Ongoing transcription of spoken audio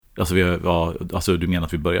Alltså, alltså du menar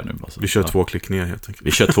att vi börjar nu? Alltså. Vi kör 2 klick ner helt enkelt.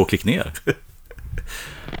 Vi kör 2 klick ner.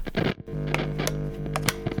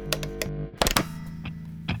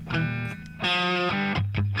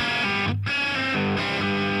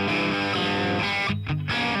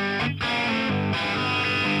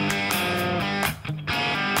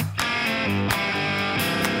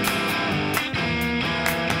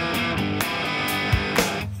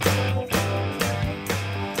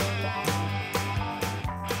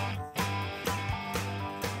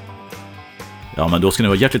 Ja, men då ska ni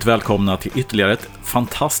vara hjärtligt välkomna till ytterligare ett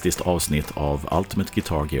fantastiskt avsnitt av Ultimate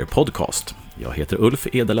Guitar Gear Podcast. Jag heter Ulf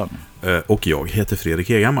Edelön. Och jag heter Fredrik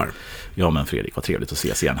Egammar. Ja, men Fredrik, vad trevligt att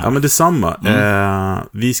ses igen här. Ja, men detsamma.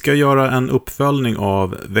 Vi ska göra en uppföljning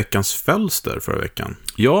av veckans fölster förra veckan.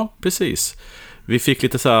 Ja, precis. Vi fick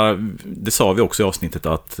lite så här, det sa vi också i avsnittet,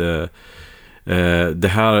 att det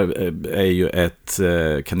här är ju ett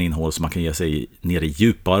kaninhål som man kan ge sig ner i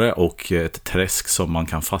djupare och ett träsk som man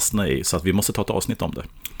kan fastna i. Så att vi måste ta ett avsnitt om det.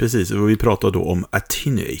 Precis, och vi pratar då om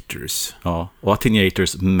attenuators. Ja, och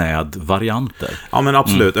attenuators med varianter. Ja, men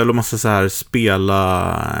absolut. Eller om man ska så här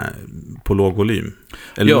spela på låg volym.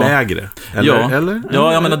 Eller lägre. Eller?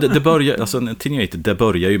 Ja, jag menar, det börjar, alltså en attenuator, det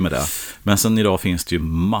börjar ju med det. Men sen idag finns det ju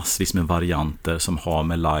massvis med varianter som har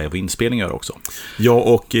med live och inspelningar också. Ja,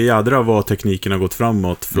 och jädra vad tekniken har gått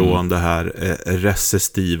framåt från det här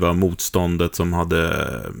resistiva motståndet som hade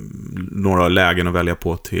några lägen att välja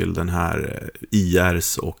på till den här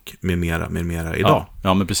IRs och med mera idag.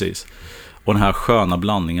 Ja, men precis. Och den här sköna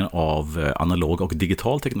blandningen av analog och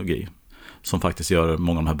digital teknologi som faktiskt gör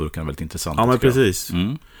många av de här burkarna väldigt intressanta. Ja, men precis.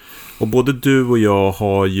 Och både du och jag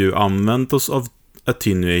har ju använt oss av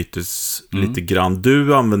attenuators lite grann.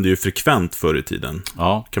 Du använde ju frekvent förr i tiden,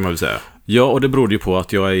 kan man väl säga. Ja, och det berodde ju på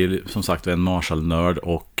att jag är som sagt en Marshall-nörd,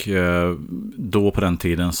 och då på den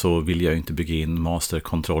tiden så ville jag inte bygga in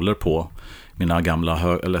masterkontroller på mina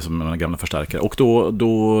gamla förstärkare. Och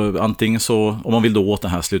då antingen så, om man vill då åt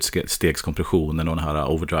den här slutstegskompressionen och den här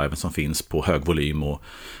overdriven som finns på hög volym och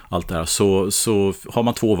allt det här, så har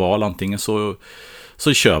man 2 val. Antingen så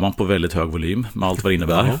kör man på väldigt hög volym med allt vad det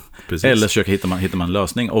innebär. Eller försöker hittar man en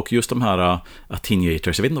lösning. Och just de här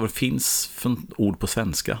attenuators, jag vet inte vad det finns för ord på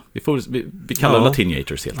svenska. Vi kallar det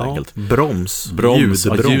attenuators helt enkelt. Ljudbroms.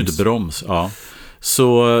 Ja.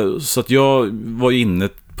 Så att jag var inne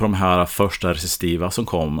på de här första resistiva som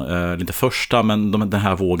kom. Inte första, men den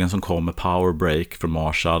här vågen som kom med Power Break från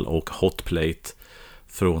Marshall och Hot Plate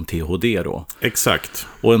från THD då. Exakt.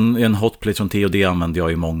 Och en Hot Plate från THD använde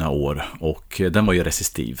jag i många år, och den var ju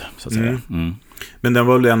resistiv, så att säga. Men den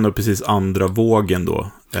var väl ändå precis andra vågen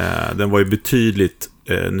då. Den var ju betydligt,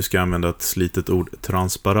 nu ska jag använda ett slitet ord,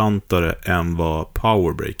 transparentare än vad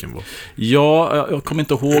powerbreaken var. Ja, jag kommer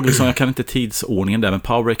inte ihåg, liksom, jag kan inte tidsordningen där, men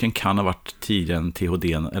powerbreaken kan ha varit tidigare än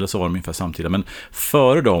THD, eller så var de ungefär samtidigt. Men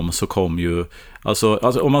före dem så kom ju, alltså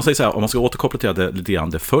om man säger så här, om man ska återkoppla till det lite grann,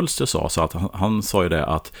 det Fölster sa, så att han sa ju det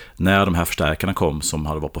att när de här förstärkarna kom som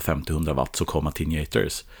hade varit på 50-100 watt så kom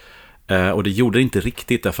attenuators. Och det gjorde det inte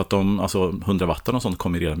riktigt, därför att 100 wattarna och sånt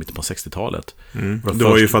kom ju redan mitten på 60-talet. Det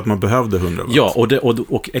var ju för att man behövde 100 watt. Ja,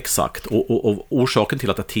 och exakt. Och orsaken till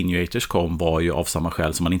att attenuators kom var ju av samma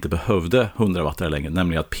skäl som man inte behövde 100 wattare längre,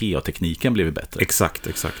 nämligen att PA-tekniken blev bättre. Exakt.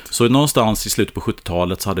 Så någonstans i slutet på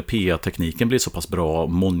 70-talet så hade PA-tekniken blivit så pass bra,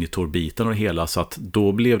 monitorbiten och det hela, så att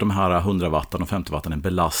då blev de här 100 wattarna och 50 wattarna en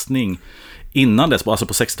belastning. Innan dess, alltså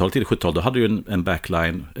på 60-talet till 70-talet, då hade ju en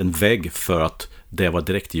backline, en vägg för att det var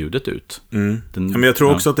direktljudet ut. Men jag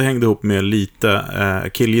tror också att det hängde ihop med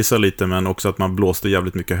lite, killgissa lite, men också att man blåste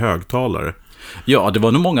jävligt mycket högtalare. Ja, det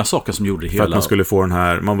var nog många saker som gjorde det hela. För att man skulle få den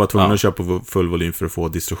här, man var tvungen att köpa på full volym för att få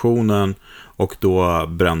distorsionen, och då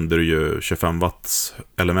brände du ju 25 watts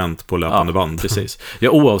element på löpande band. Precis. Ja,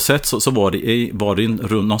 oavsett så var det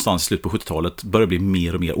någonstans i slutet på 70-talet började bli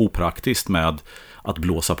mer och mer opraktiskt med att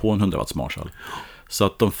blåsa på en 100 watts Marshall. Så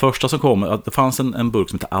att de första som kom, det fanns en burk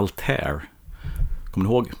som heter Altair. Kommer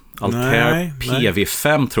du ihåg? Altair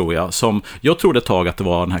PV5 tror jag. Som jag trodde ett tag att det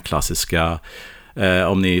var den här klassiska,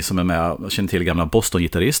 om ni som är med känner till gamla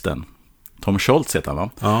Boston-gitarristen. Tom Scholz heter han, va?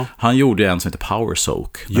 Ja. Han gjorde en som heter Power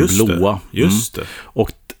Soak. Den blåa. Just det.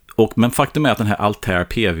 Men faktum är att den här Altair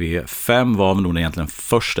PV5 var nog egentligen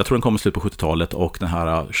först. Jag tror den kom i slutet på 70-talet, och den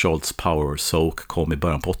här Scholz Power Soak kom i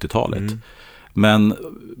början på 80-talet. Men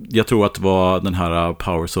jag tror att det var den här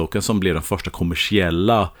Power Soaken som blev den första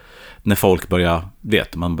kommersiella, när folk började,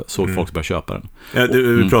 man såg folk börja köpa den. Ja,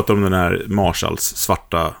 vi pratar om den här Marshalls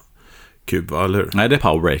svarta kub, eller hur? Nej, det är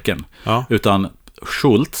powerbreaken. Ja. Utan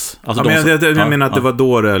Schultz. Alltså men jag menar att det var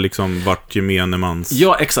då det liksom vart gemenemans...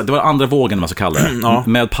 Ja, exakt. Det var andra vågen man så kallar det. Ja.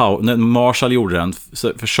 När Marshall gjorde den,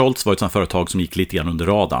 för Schultz var ett sånt företag som gick lite grann under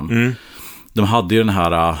radarn. De hade ju den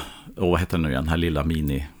här, vad heter den nu igen, den här lilla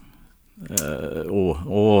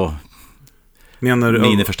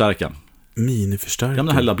miniförstärkaren. Miniförstärkaren? Ja,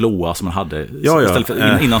 den här lilla blåa som man hade istället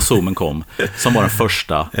för, innan zoomen kom, som var den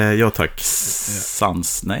första. Ja, tack.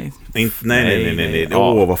 Nej. Nej.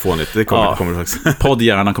 Vad fånigt. Det kommer faktiskt.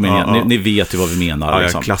 Poddhjärnan kommer in igen. Ni vet ju vad vi menar. Ja,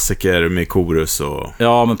 liksom. Klassiker med korus och...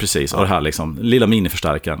 Ja, men precis. Och det här liksom, lilla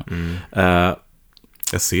miniförstärkaren.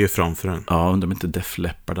 Jag ser framför den. Ja, undrar om inte Def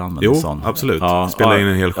Leppard använder sån. Absolut. Spela in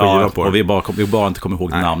en hel skiva på och vi bara inte kommer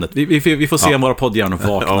ihåg namnet. Vi får se om våra poddhjärnor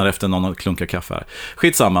vaknar efter någon klunka kaffe här.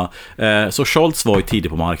 Skitsamma. Så Schultz var ju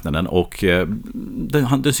tidig på marknaden och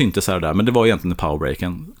det syntes här och där. Men det var egentligen när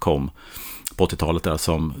powerbreaken kom på 80-talet där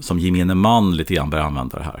som gemene man lite grann började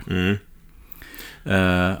använda det här.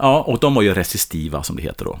 Och de var ju resistiva som det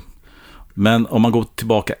heter då. Men om man går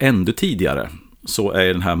tillbaka ännu tidigare så är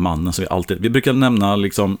den här mannen som vi brukar nämna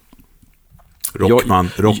liksom Rockman,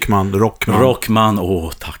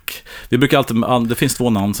 tack. Vi brukar alltid, det finns två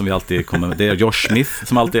namn som vi alltid kommer med. Det är Josh Smith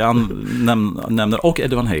som alltid nämner och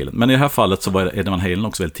Eddie Van Halen. Men i det här fallet så var Eddie Van Halen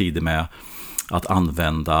också väldigt tidig med att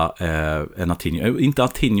använda en attenuator, inte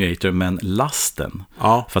attenuator men lasten.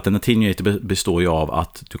 Ja. För att en attenuator består ju av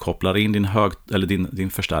att du kopplar in din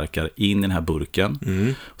förstärkare in i den här burken.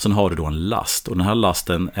 Sen har du då en last och den här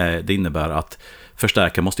lasten det innebär att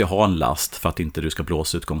förstärkaren måste ju ha en last för att inte du ska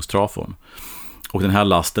blåsa utgångstrafon. Och den här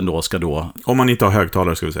lasten då ska då... Om man inte har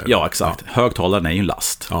högtalare ska vi säga. Ja, exakt. Ja. Högtalaren är ju en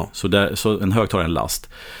last. Ja. Så en högtalare är en last.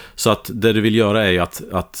 Så att det du vill göra är ju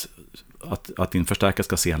att din förstärkare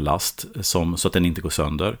ska se en last så att den inte går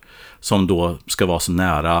sönder, som då ska vara så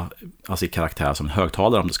nära, alltså i karaktär som en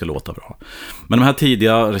högtalare om det ska låta bra. Men de här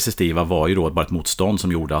tidiga resistiva var ju då bara ett motstånd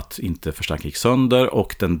som gjorde att inte förstärkaren gick sönder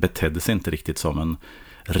och den betedde sig inte riktigt som en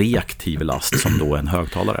reaktiv last som då är en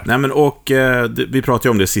högtalare. Nej, men vi pratade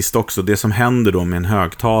ju om det sist också. Det som händer då med en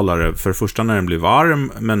högtalare, för det första när den blir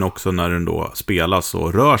varm, men också när den då spelas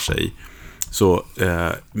och rör sig. Så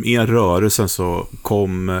med rörelsen så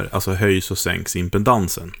höjs och sänks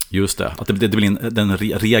impedansen. Just det, att den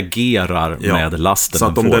reagerar med lasten. Så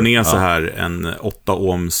att om den är så här en 8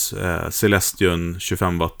 ohms Celestion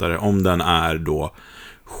 25-wattare, om den är då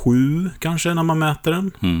 7 kanske när man mäter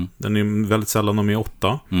den. Den är väldigt sällan de är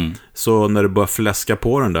 8. Så när det börjar fläska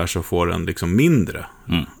på den där så får den liksom mindre.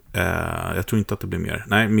 Jag tror inte att det blir mer.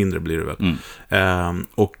 Nej, mindre blir det väl.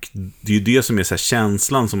 Och det är ju det som är så här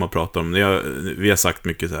känslan som man pratar om. Vi har sagt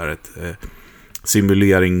mycket så här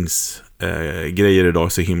simuleringsgrejer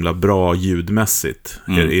idag så himla bra ljudmässigt.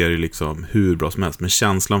 Är det liksom hur bra som helst. Men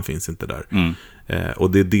känslan finns inte där.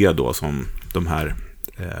 Och det är det då som de här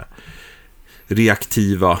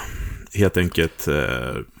reaktiva helt enkelt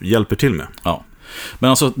hjälper till med. Ja. Men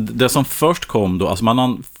alltså det som först kom då, alltså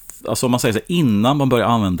om man säger så här, innan man börjar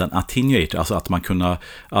använda en attenuator,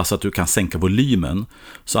 alltså att du kan sänka volymen,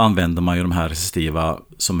 så använder man ju de här resistiva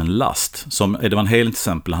som en last. Som Eddie Van Halen till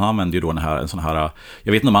exempel, han använde ju då en sån här,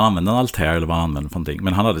 jag vet inte om han använde en Altair eller vad han använde för någonting,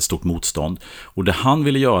 men han hade ett stort motstånd. Och det han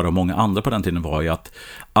ville göra, och många andra på den tiden, var ju att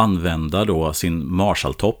använda då sin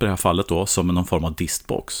Marshall-topp i det här fallet då, som någon form av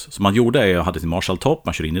distbox. Så man gjorde är att hade sin Marshall-topp,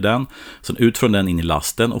 man kör in i den, sen ut från den in i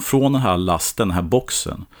lasten, och från den här lasten, den här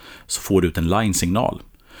boxen, så får du ut en line-signal.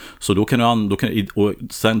 Så då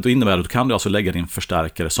innebär det att du kan alltså lägga din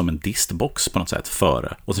förstärkare som en distbox på något sätt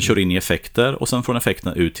före. Och sen kör du in i effekter och sen från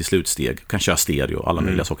effekterna ut till slutsteg. Du kan köra stereo, alla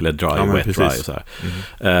möjliga saker, eller dry, wet, dry och så här.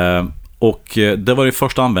 Och det var det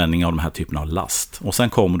första användningen av de här typerna av last. Och sen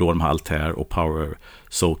kom då de här Altair och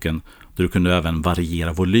Power-soken, där du kunde även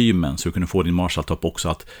variera volymen, så du kunde få din Marshall-topp också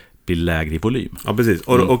att bli lägre i volym. Ja, precis.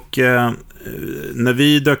 Och när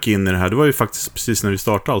vi dök in i det här, det var ju faktiskt precis när vi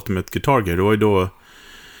startade Ultimate Guitar Gear, det var ju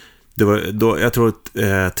då jag tror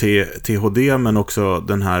THD, men också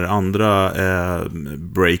den här andra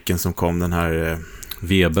breaken som kom, den här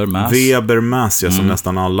Weber Mass, som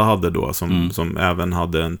nästan alla hade då, som även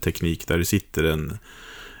hade en teknik där det sitter en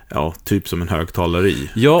typ som en högtalare i.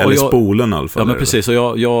 Ja, eller spolen i alla fall. Ja, men precis.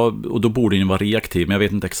 Och då borde den vara reaktiv, men jag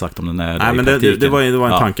vet inte exakt om den är. Nej, men det var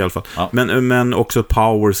en tanke i alla fall. Ja. Men också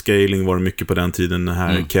power scaling var det mycket på den tiden. Den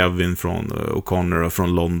här Kevin från O'Connor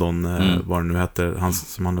från London, vad det nu heter, han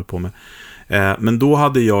som han höll på med. Men då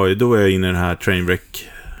var jag inne i den här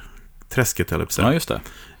Trainwreck-träsket, eller så. Ja, just det.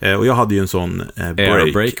 Och jag hade ju en sån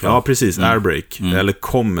Airbreak. Ja, precis, Airbreak. Eller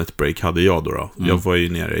Comet Break hade jag då. Jag var ju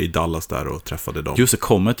nere i Dallas där och träffade dem. Just det,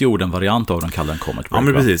 Comet gjorde en variant av den, kallade den Comet Break. Ja,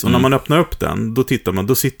 men precis. Och när man öppnar upp den, då tittar man,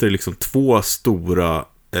 då sitter det liksom 2 stora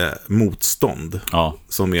motstånd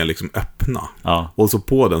som är liksom öppna. Och så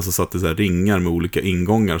på den så satt det så här ringar med olika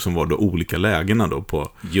ingångar som var då olika lägena då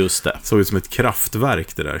på. Just det. Såg ut som ett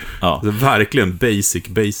kraftverk det där. Det verkligen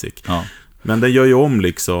basic. Men den gör ju om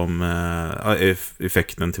liksom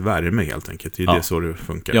effekten till värme helt enkelt. Det är det så det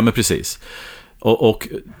funkar. Ja, men precis. Och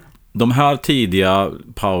de här tidiga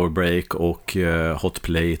Powerbreak och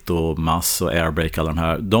Hotplate och Mass och Airbreak, alla de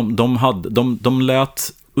här, de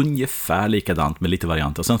lät ungefär likadant med lite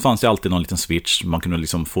varianter. Sen fanns det alltid någon liten switch, man kunde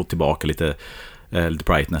liksom få tillbaka lite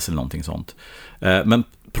brightness eller någonting sånt. Men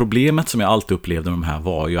problemet som jag alltid upplevde med de här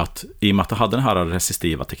var ju att i och med att du hade den här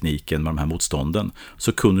resistiva tekniken med de här motstånden,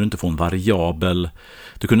 så kunde du inte få en variabel,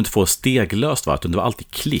 du kunde inte få steglöst, utan det var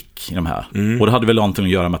alltid klick i de här. Och det hade väl någonting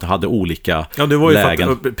att göra med att du hade olika det var ju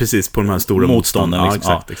lägen. Precis på de här stora motstånden.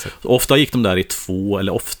 Liksom. Exakt. Ofta gick de där i 2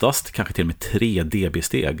 eller oftast kanske till och med 3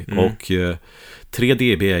 dB-steg. Och 3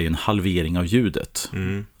 dB är ju en halvering av ljudet.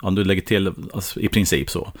 Om du lägger till, alltså, i princip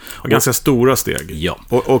så. Ganska stora steg. Ja.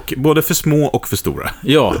 Och både för små och för stora.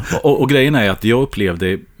 Ja, och grejen är att jag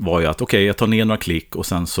upplevde var ju att jag tar ner några klick och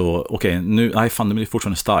sen så, nu, nej fan, det blir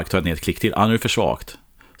fortfarande starkt, tar jag ner ett klick till, nu är det för svagt.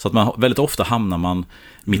 Så att väldigt ofta hamnar man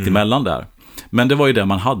mitt emellan där. Men det var ju det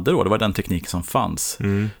man hade då, det var den teknik som fanns.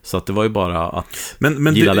 Så att det var ju bara att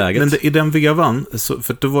gilla läget. Men i den vevan,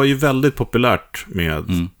 för det var ju väldigt populärt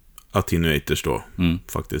med attenuators då,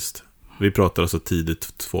 faktiskt. Vi pratar alltså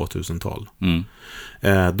tidigt 2000-tal.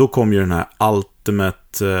 Då kom ju den här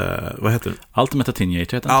Ultimate, vad heter den? Ultimate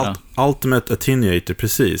Attenuator heter det. Ultimate Attenuator,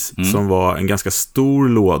 precis. Som var en ganska stor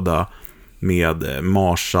låda med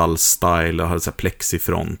Marshall-style och hade så här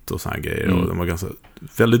plexifront och såna här grejer. Och den var ganska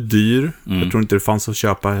väldigt dyr. Jag tror inte det fanns att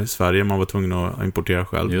köpa i Sverige, man var tvungen att importera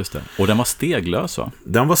själv. Just det. Och den var steglös, va?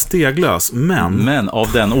 Den var steglös, men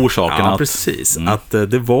av den orsaken att... precis. Att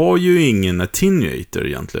det var ju ingen attenuator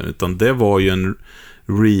egentligen, utan det var ju en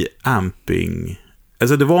reamping.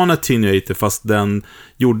 Alltså det var en attenuator, fast den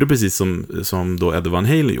gjorde precis som då Eddie Van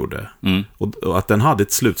Halen gjorde. Och att den hade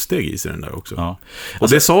ett slutsteg i sig den där också. Ja. Och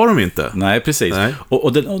det sa de inte. Nej, precis. Nej.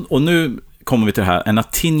 Och nu kommer vi till det här. En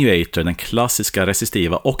attenuator, den klassiska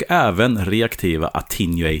resistiva och även reaktiva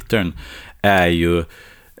attenuatorn, är ju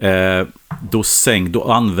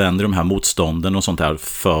då använder de här motstånden och sånt här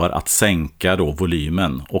för att sänka då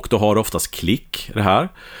volymen. Och då har du oftast klick det här.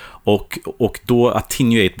 Och då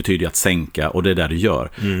attenuate betyder att sänka, och det är det du gör.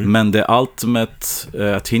 Men det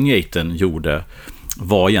Ultimate attenuatorn gjorde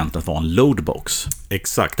var egentligen en loadbox.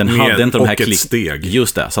 Exakt, den hade inte de här ett steg.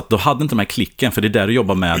 Just det, så att då hade inte de här klicken, för det är där du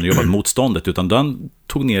jobbar med när du jobbar med motståndet, utan den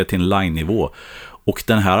tog ner det till en line-nivå. Och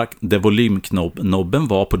den här, det volymknobben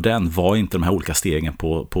var inte de här olika stegen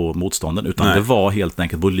på motstånden, utan det var helt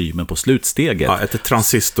enkelt volymen på slutsteget. Ja, ett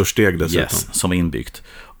transistorsteg dessutom. Yes, som var inbyggt.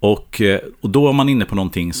 Och då är man inne på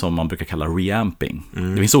någonting som man brukar kalla reamping.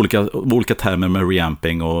 Det finns olika termer med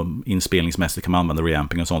reamping, och inspelningsmässigt kan man använda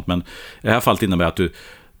reamping och sånt, men i det här fallet innebär att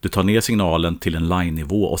du tar ner signalen till en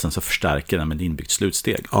line-nivå och sen så förstärker den med ett inbyggt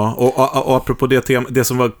slutsteg. Ja, och apropå det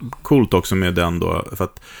som var coolt också med den då, för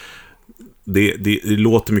att det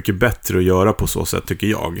låter mycket bättre att göra på så sätt, tycker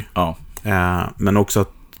jag. Ja. Men också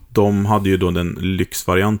att de hade ju då den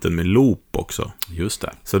lyxvarianten med loop också. Just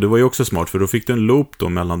det. Så det var ju också smart, för då fick du en loop då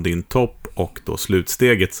mellan din topp och då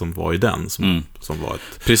slutsteget som var i den, som var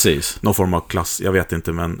någon form av klass, jag vet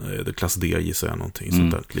inte, men klass D gissar jag någonting,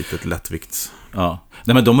 sånt där, ett litet lättvikts. Ja.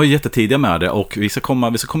 Nej, men de var ju jättetidiga med det, och vi ska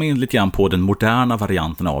komma in lite grann på den moderna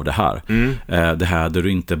varianten av det här. Det här där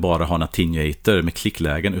du inte bara har en attenuator med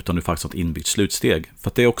klicklägen, utan du faktiskt har ett inbyggt slutsteg. För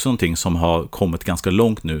att det är också någonting som har kommit ganska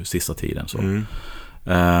långt nu sista tiden. Så.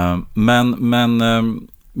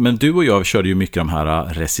 Men du och jag körde ju mycket de här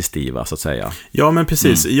resistiva, så att säga. Ja, men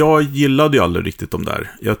precis. Jag gillade ju aldrig riktigt de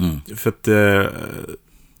där. För att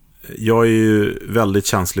jag är ju väldigt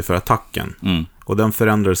känslig för attacken. Och den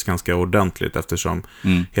förändrades ganska ordentligt, eftersom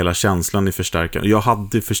hela känslan i förstärkaren. Jag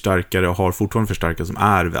hade förstärkare och har fortfarande förstärkare som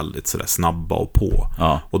är väldigt sådär snabba och på.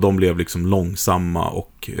 Ja. Och de blev liksom långsamma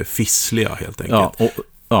och fissliga helt enkelt.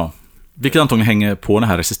 Ja. Vilket antagligen hänger på den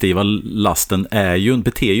här resistiva lasten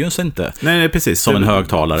beter ju sig inte. Nej, precis. Som en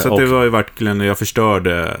högtalare. Så det var ju verkligen, jag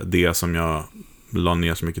förstörde det som jag la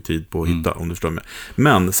ner så mycket tid på att hitta, om du förstår mig.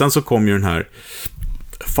 Men sen så kom ju den här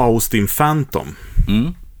Faustin Phantom.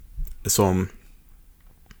 Som...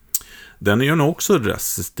 Den är ju nog också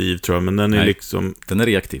resistiv, tror jag, men den är liksom... Den är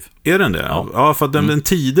reaktiv. Är den det? Ja, för att den är en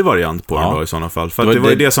tidig variant på den då, i sådana fall. För att det var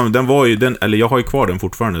ju det som... Den var ju... eller jag har ju kvar den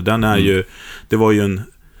fortfarande. Den är ju... Det var ju en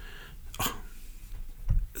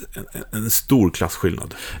stor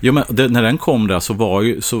klassskillnad. Jo, men när den kom där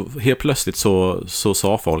så helt plötsligt så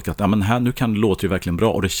sa folk att nu låter det verkligen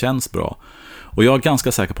bra, och det känns bra. Och jag är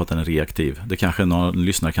ganska säker på att den är reaktiv. Det kanske någon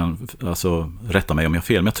lyssnare kan rätta mig om jag har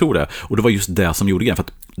fel, men jag tror det. Och det var just det som gjorde grejen, för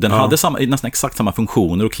att den hade nästan exakt samma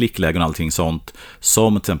funktioner och klicklägen och allting sånt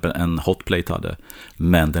som till exempel en hotplate hade.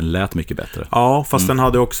 Men den lät mycket bättre. Ja, fast den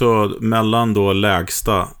hade också mellan då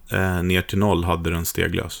lägsta ner till 0 hade den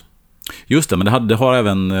steglös. Just det, men det har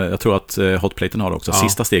även, jag tror att hotplaten har också.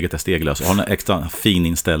 Sista steget är steglös och har en extra fin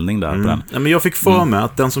inställning där på den. Ja, men jag fick för mig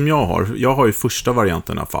att den som jag har ju första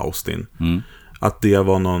varianten av Faustin. Att det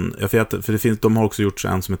var någon, för de har också gjort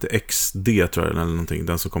en som heter XD tror jag, eller någonting,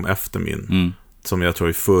 den som kom efter min. Som jag tror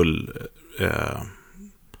är full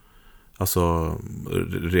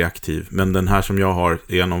reaktiv. Men den här som jag har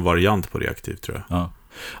är någon variant på reaktiv, tror jag.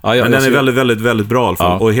 Men den är väldigt, väldigt, väldigt bra i alla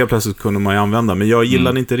fall. Och helt plötsligt kunde man ju använda. Men jag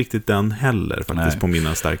gillade inte riktigt den heller faktiskt. På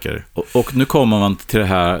mina stärkare. Och nu kommer man till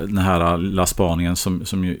den här lilla spaningen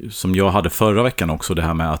som jag hade förra veckan också. Det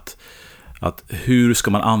här med att hur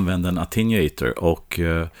ska man använda en attenuator? Och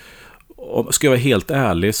ska jag vara helt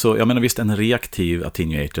ärlig så, jag menar visst, en reaktiv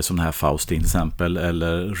attenuator som den här Faustin till exempel,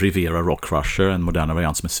 eller Rivera Rock Crusher, en modern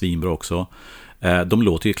variant som är svinbra också. De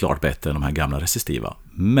låter ju klart bättre än de här gamla resistiva.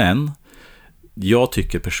 Men jag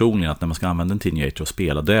tycker personligen att när man ska använda en attenuator och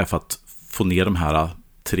spela, det är för att få ner de här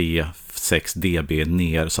 3-6 dB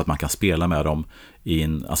ner så att man kan spela med dem i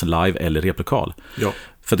live eller replokal. Ja.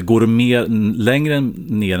 För att går det längre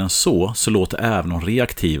ner än så låter även de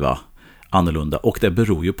reaktiva annorlunda, och det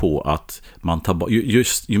beror ju på att man tar ju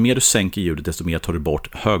mer du sänker ljudet, desto mer tar du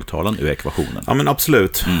bort högtalaren ur ekvationen. Ja, men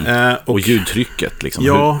absolut. Och ljudtrycket liksom.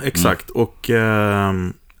 Ja, exakt. Och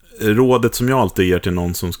rådet som jag alltid ger till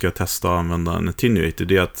någon som ska testa att använda en attenuator,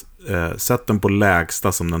 det är att sätt den på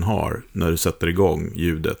lägsta som den har när du sätter igång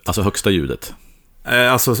ljudet. Alltså högsta ljudet.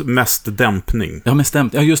 Alltså mest dämpning. Ja, mest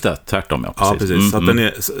dämpning. Ja, just det. Tvärtom, ja. Precis. Ja,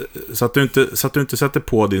 precis. Så att du inte sätter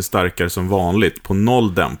på din stärkare som vanligt på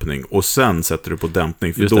 0 dämpning och sen sätter du på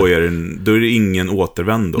dämpning, för då är det ingen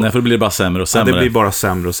återvändo. Nej, för då blir det bara sämre och sämre. Ja, det blir bara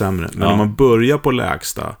sämre och sämre. Men om man börjar på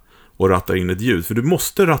lägsta och rattar in ett ljud, för du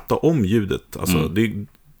måste ratta om ljudet. Alltså,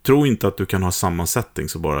 tro inte att du kan ha sammansättning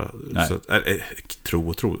så bara...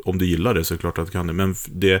 Tro. Om du gillar det så är det klart att du kan det. Men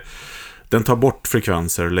den tar bort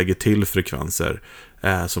frekvenser, lägger till frekvenser.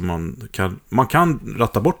 Så man kan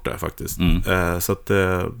ratta bort det faktiskt. Så att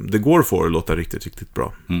det går för att låta riktigt, riktigt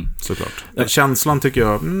bra. Såklart. Känslan tycker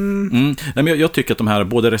jag... Nej, men jag tycker att de här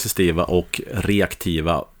både resistiva och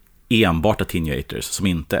reaktiva enbart attenuators som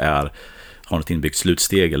inte har något inbyggt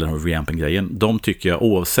slutsteg eller någon reamping-grejen, de tycker jag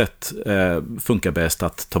oavsett funkar bäst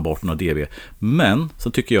att ta bort några dB. Men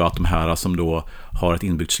så tycker jag att de här som då har ett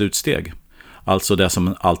inbyggt slutsteg, alltså det som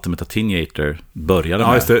en Ultimate Attenuator började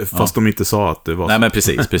med. Just det, fast de inte sa att det var så. Nej, men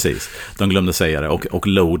precis. De glömde säga det. Och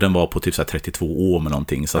loaden var på typ så här 32 ohm med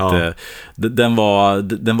någonting. Så att, den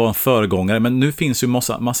var en föregångare. Men nu finns ju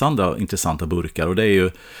massa andra intressanta burkar. Och det är ju,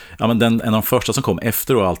 en av de första som kom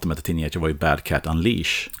efter då Ultimate Attenuator var ju Bad Cat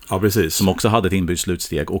Unleash. Ja, precis. Som också hade ett inbyggt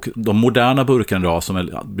slutsteg. Och de moderna burkarna då, som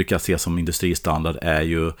jag brukar se som industristandard, är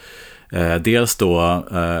ju dels då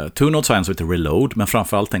Two Note Science with Reload, men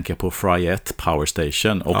framförallt tänker jag på Fryette Power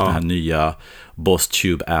Station och den här nya Boss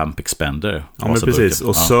Tube Amp Expander. Ja, men precis.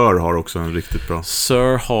 Och Sir har också en riktigt bra.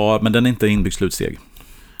 Sir har, men den är inte inbyggd slutsteg.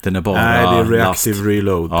 Den är bara det är reactive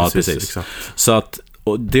reload. Ja, precis. Exakt. Så att,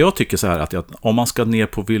 och det jag tycker så här att om man ska ner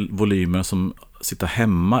på volymer som sitter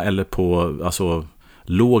hemma eller på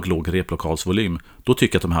låg replokalsvolym, då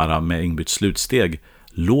tycker jag att de här med inbyggd slutsteg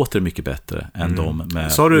låter mycket bättre än de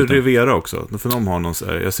med... Sa du Rivera också? För de har någon,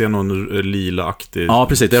 jag ser någon lila-aktig... Ja,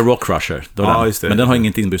 precis. Det är Rock Crusher. Just det. Men den har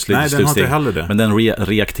inget inbyggt slutsteg. Nej, den har inte heller det. Men den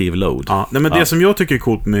reaktiv load. Ja, nej, men det som jag tycker är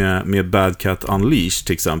coolt med Bad Cat Unleashed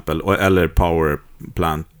till exempel, eller Power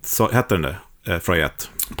Plant, så heter den det? Fryette.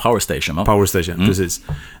 Power Station, va? Power Station, precis.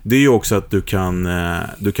 Det är ju också att du kan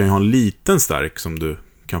ha en liten stärk som du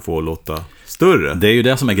kan få låta större. Det är ju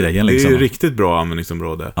det som är grejen liksom. Det är ju riktigt bra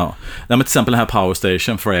användningsområde. Ja. Nej, men till exempel den här Power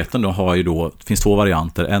Station Fryetten det finns 2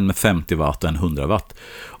 varianter, en med 50 watt och en 100 watt.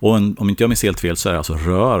 Och om inte jag minns helt fel så är det alltså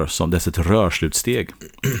det är ett rörslutsteg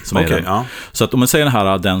som är den. Ja. Så att om man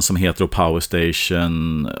säger den som heter Power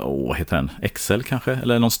Station, vad heter den? XL kanske?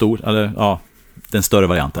 Eller någon stor, eller den större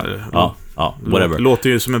varianten. Whatever. Låter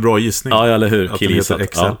ju som en bra gissning. Ja, eller hur? Killgissat.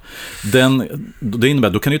 Ja. Det innebär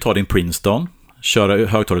att då kan du ta din Princeton, köra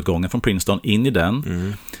högtalarutgången från Princeton in i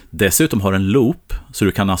den. Dessutom har en loop, så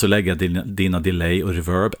du kan alltså lägga dina delay och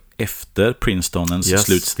reverb efter Princetonens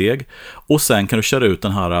slutsteg. Och sen kan du köra ut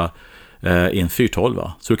den här i en 412,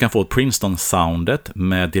 så du kan få Princeton-soundet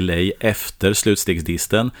med delay efter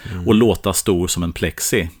slutstegsdisten och låta stor som en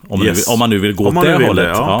plexi. Om man nu vill gå åt det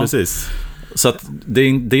hållet. Ja, precis. Så att det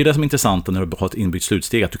är det som är intressant när du har ett inbyggt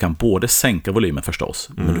slutsteg, att du kan både sänka volymen förstås,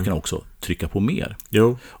 men du kan också trycka på mer.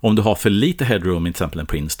 Jo. Om du har för lite headroom, till exempel en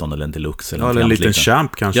Princeton eller en Deluxe eller en liten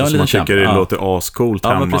Champ kanske, som man tycker det låter ascoolt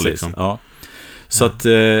hemma liksom. Ja. Så att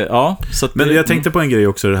men jag tänkte på en grej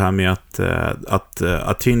också, det här med att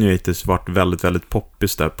attenuators varit väldigt, väldigt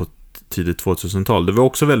poppis där på tidigt 2000-tal. Det var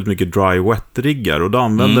också väldigt mycket dry-wet-riggar, och då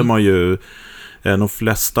använde man ju de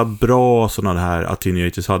flesta bra sådana här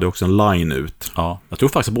attenuators hade också en line ut. Ja, jag tror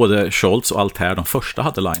faktiskt både Scholz och Altair, de första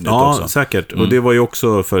hade line ut också. Ja, säkert. Och det var ju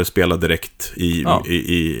också för att spela direkt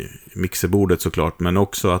i mixerbordet såklart, men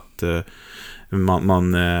också att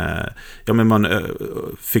man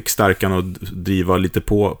fick stärkan att driva lite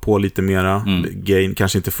på lite mera gain,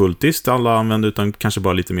 kanske inte fullt alla använde, utan kanske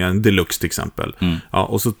bara lite mer en Deluxe till exempel. Ja,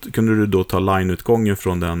 och så kunde du då ta line-utgången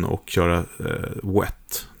från den och köra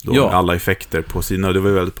wet då, med alla effekter på sina. Det var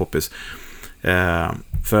ju väldigt poppis.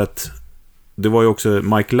 För att det var ju också,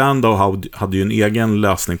 Mike Landau hade ju en egen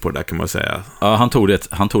lösning på det där, kan man säga. Ja, han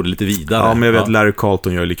tog det lite vidare. Ja, men jag vet Larry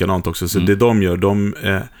Carlton gör likadant också. Så det de gör, de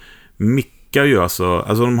mickar ju alltså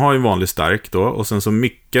de har ju en vanlig stärk då, och sen så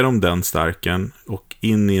mickar de den stärken och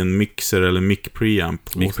in i en mixer eller mic preamp,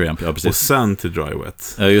 ja, precis. Och sen till dry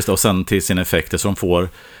wet. Ja, just det, och sen till sina effekter, så de får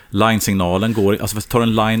line-signalen går, alltså tar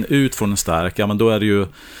en line ut från en stärk, ja men då är det ju,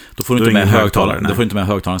 då får du inte med högtalaren, då får du inte med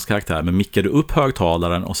högtalarens karaktär, men mickar du upp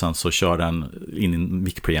högtalaren och sen så kör den in i en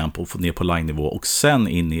mic preamp och får ner på line-nivå och sen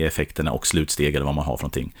in i effekterna och slutsteg eller vad man har för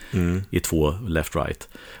någonting i 2 left-right.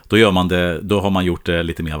 Då gör man det, då har man gjort det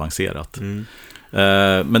lite mer avancerat.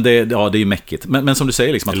 Men det är ju mäckigt. Men som du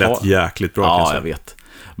säger liksom, det lät jäkligt bra. Ja, jag vet.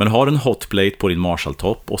 Men har en hotplate på din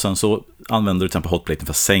Marshall-topp och sen så använder du till exempel hotplaten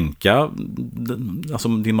för att sänka alltså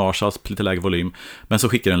din Marshalls på lite lägre volym, men så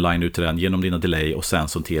skickar du en line ut till den genom dina delay och sen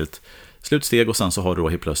så till ett slutsteg, och sen så har du då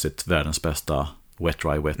helt plötsligt världens bästa wet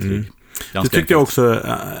rig. Det tyckte jag också.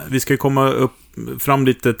 Vi ska komma fram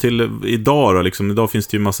lite till idag då, liksom. Idag finns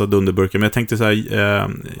det ju massa dunderburkar, men jag tänkte så här,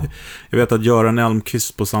 jag vet att Göran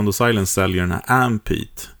Elmqvist på Sound of Silence säljer den här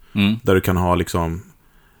Ampete, där du kan ha liksom,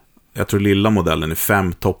 jag tror lilla modellen är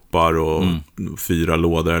 5 toppar och 4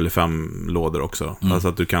 lådor eller 5 lådor också. Alltså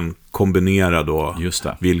att du kan kombinera då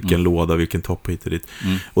vilken låda, vilken topp hit och dit.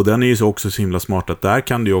 Och den är ju så också så himla smart att där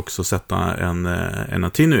kan du också sätta en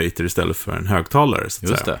attenuator istället för en högtalare,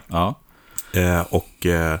 så att säga. Ja.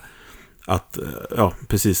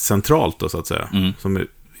 Precis centralt då, så att säga. Som är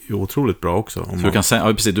otroligt bra också. Så du kan säga,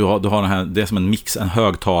 ja, precis, du har den här, det är som en mix, en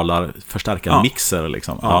högtalar förstärkare mixer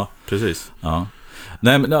liksom. Ja, precis. Ja.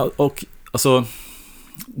 Nej, men och alltså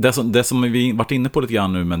det som vi varit inne på lite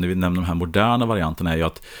grann nu, men när vi nämner de här moderna varianterna, är ju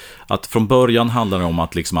att från början handlar det om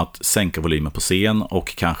att sänka volymen på scen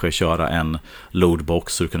och kanske köra en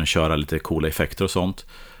loadbox så du kunde köra lite coola effekter och sånt.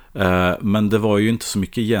 Men det var ju inte så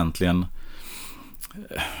mycket egentligen.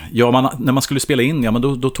 Ja, när man skulle spela in, ja, men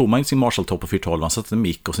då tog man sin Marshall-topp på 412, satte en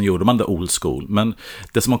mic och sen gjorde man det old school. Men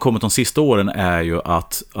det som har kommit de sista åren är ju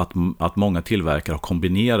att många tillverkare har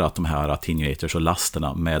kombinerat de här attenuators och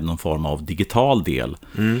lasterna med någon form av digital del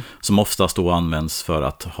som oftast då används för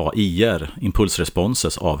att ha IR,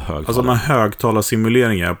 impulsresponses av högtalare. Alltså man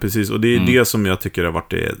högtalarsimuleringar, precis. Och det är det som jag tycker har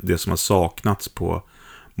varit det som har saknats på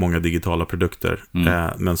många digitala produkter,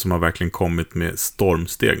 men som har verkligen kommit med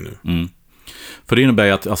stormsteg nu. För det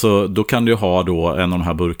innebär att alltså, då kan du ha då en av de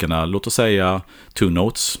här burkarna, låt oss säga 2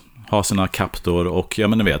 Notes, ha sina Captor och ja,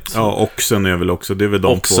 men ni vet. Ja, Oxen är väl också, det är väl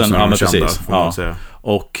de två som är kända, får man säga.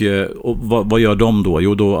 Och vad gör de då?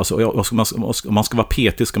 Jo, då alltså, om man ska vara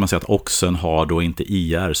petig ska man säga att Oxen har då inte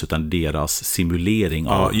IRs utan deras simulering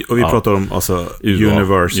av. Ja, och vi pratar om alltså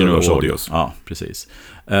Universal Audios. Ja, precis.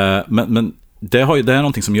 Men det är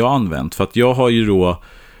någonting som jag har använt, för att jag har ju då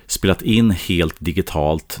spelat in helt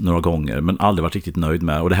digitalt några gånger, men aldrig varit riktigt nöjd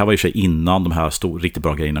med. Och det här var ju sig innan de här riktigt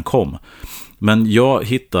bra grejerna kom. Men jag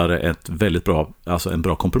hittade en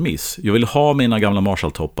bra kompromiss. Jag ville ha mina gamla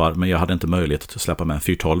Marshall-toppar, men jag hade inte möjlighet att släppa med en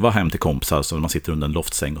 412 hem till kompisar, så man sitter under en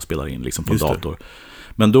loftsäng och spelar in liksom på en dator.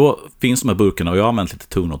 Men då finns de här burkarna och jag har använt lite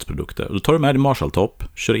 2 Notes-produkter. Då tar du med din Marshall-topp,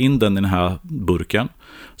 kör in den i den här burken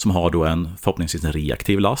som har då förhoppningsvis en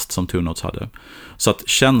reaktiv last som 2 Notes hade. Så att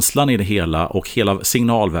känslan i det hela och hela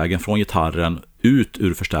signalvägen från gitarren ut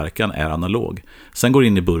ur förstärkaren är analog. Sen går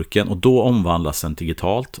in i burken och då omvandlas den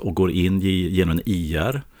digitalt och går in genom en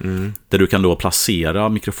IR där du kan då placera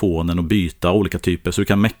mikrofonen och byta olika typer. Så du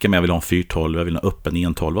kan mecka med, jag vill ha en 412, jag vill ha öppen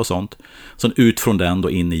 112 och sånt. Sen ut från den då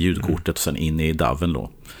in i ljudkortet och sen in i DAW:en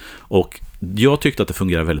då. Och jag tyckte att det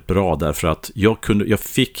fungerade väldigt bra därför att jag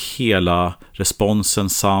fick hela responsen,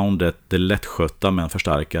 soundet, det lättskötta med en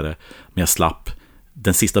förstärkare, men jag slapp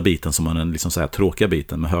den sista biten som är den liksom så här tråkiga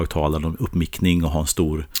biten med högtalare och uppmickning och ha en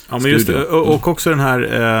stor men just det, och också den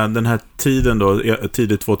här tiden då,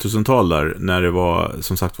 tidigt 2000-tal där, när det var,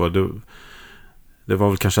 som sagt var, det var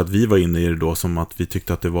väl kanske att vi var inne i det då, som att vi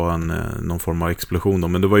tyckte att det var någon form av explosion då,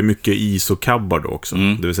 men det var ju mycket ISO-cabbar då också,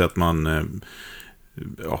 det vill säga att man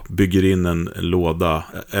bygger in en låda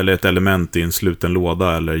eller ett element i en sluten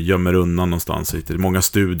låda eller gömmer undan någonstans. Många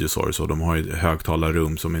studios har det så, de har ju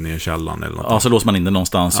högtalarrum som är nere i källaren eller något. Ja, så låser man in det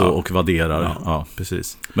någonstans och vadderar. Ja,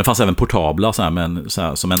 precis. Men det fanns även portabla så här, men, så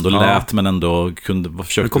här, som ändå lät men ändå kunde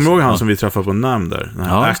försöka. Kommer du ihåg han som vi träffade på NAMM där? Den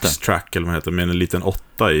här X-Track eller vad heter, med en liten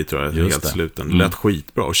 8 i, tror jag, helt sluten. Det lät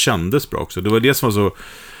skitbra och kändes bra också. Det var det som var så.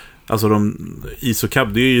 Alltså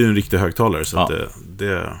ISO-cab, det är ju en riktig högtalare, så att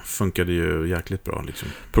det funkade ju jäkligt bra liksom.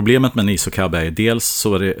 Problemet med en ISO-cab är dels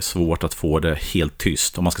så är det svårt att få det helt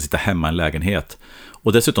tyst om man ska sitta hemma i en lägenhet.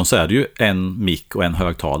 Och dessutom så är det ju en mick och en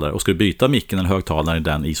högtalare. Och ska du byta micken eller högtalaren i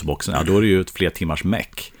den ISO-boxen, då är det ju ett fler timmars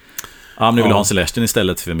meck. Men nu vill ha en Celestion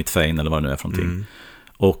istället för mitt Fein eller vad det nu är för någonting.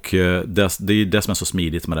 Och det är det som är så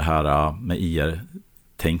smidigt med det här med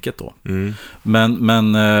IR-tänket då.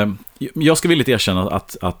 Men jag ska villigt erkänna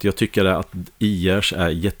att jag tycker att IRs är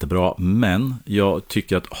jättebra, men jag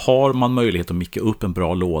tycker att har man möjlighet att micka upp en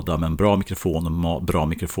bra låda med en bra mikrofon och en bra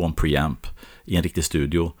mikrofon preamp i en riktig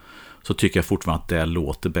studio, så tycker jag fortfarande att det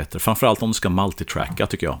låter bättre. Framförallt om du ska multitracka,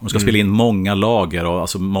 tycker jag. Om du ska spela in många lager och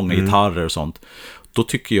alltså många gitarrer och sånt, då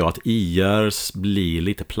tycker jag att IRs blir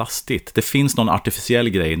lite plastigt. Det finns någon artificiell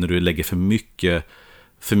grej när du lägger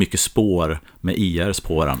för mycket spår med IRs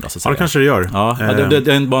på varandra. Så det kanske det gör.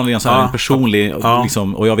 Det är bara en personlig,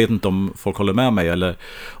 liksom, och jag vet inte om folk håller med mig eller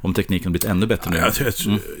om tekniken har blivit ännu bättre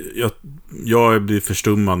nu. Jag blir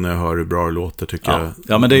förstummad när jag hör hur bra det låter, tycker jag.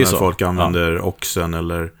 Ja, men det är ju när så. Folk använder Oxen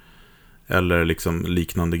eller liksom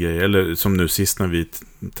liknande grejer. Eller som nu sist när vi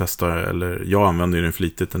testar, eller jag använder ju den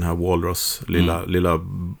flitigt, den här Walrus lilla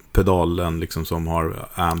pedalen liksom, som har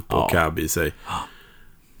amp och cab i sig.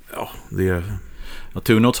 Ja, det är...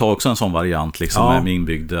 Tunotes har också en sån variant liksom, med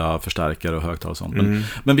inbyggda förstärkare och högtalare och sånt.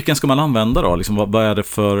 Men vilken ska man använda då? Liksom, vad är det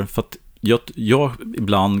för att jag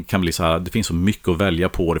ibland kan bli så här, det finns så mycket att välja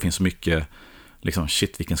på, det finns så mycket liksom,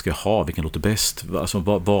 shit, vilken ska jag ha, vilken låter bäst, alltså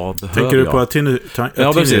vad behöver jag? Tänker du på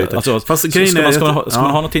Attenuator? Alltså, fast ska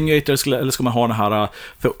man ha en attenuator eller ska man ha den här,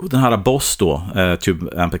 för den här Boss då,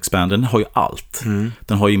 Tube Amp Expander, den har ju allt.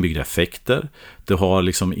 Den har inbyggda effekter, du har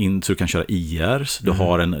liksom så du kan köra IRs, du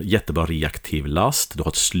har en jättebra reaktiv last, du har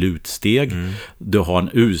ett slutsteg, du har en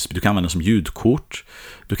USB, du kan använda den som ljudkort,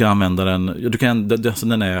 du kan använda den,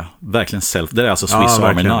 den är verkligen det är alltså Swiss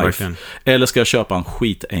Army Knife. Verkligen. Eller ska jag köpa en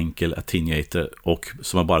skitenkel attenuator och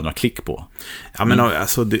som har bara några klick på? Ja, men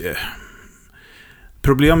alltså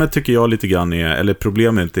problemet tycker jag lite grann är, eller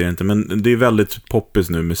problemet är det inte, men det är väldigt poppis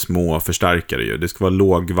nu med små förstärkare ju. Det ska vara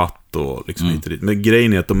låg watt och liksom hit och dit. Men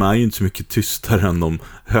grejen är att de är ju inte så mycket tystare än de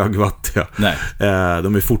högwattiga. Nej.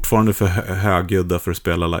 De är fortfarande för högljudda för att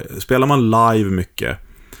spela live. Spelar man live mycket,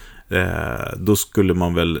 då skulle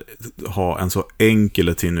man väl ha en så enkel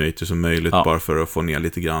attenuator som möjligt, bara för att få ner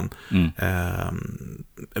lite grann.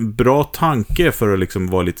 En bra tanke för att liksom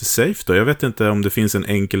vara lite safe då. Jag vet inte om det finns en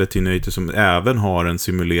enkel attenuator som även har en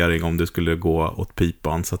simulering om det skulle gå åt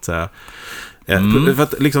pipan, så att säga. För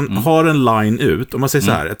att liksom har en line ut, om man säger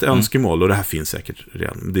så här, ett önskemål, och det här finns säkert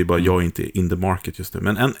redan, det är bara jag är inte in the market just nu,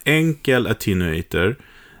 men en enkel attenuator,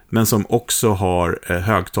 men som också har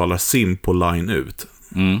högtalar-sim på line ut.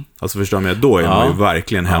 Alltså förstår mig, då är man ju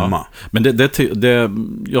verkligen hemma. Men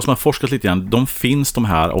jag som har forskat lite grann, de finns de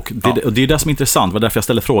här, och det är det som är intressant, var därför jag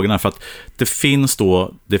ställer frågorna, för att det finns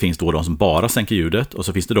då de som bara sänker ljudet, och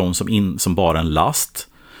så finns det de som bara en last,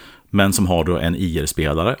 men som har då en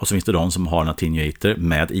IR-spelare, och så finns det de som har en attenuator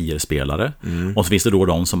med IR-spelare, och så finns det då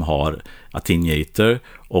de som har attenuator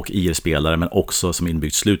och IR-spelare, men också som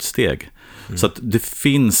inbyggt slutsteg. Så att det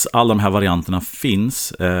finns, alla de här varianterna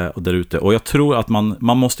finns där ute, och jag tror att man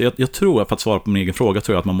måste, jag tror, för att svara på min egen fråga,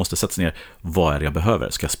 tror jag att man måste sätta sig ner, vad är det jag behöver?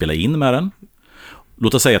 Ska jag spela in med den?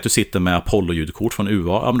 Låt oss säga att du sitter med Apollo-ljudkort från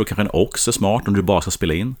UA, men då kanske den också är smart om du bara ska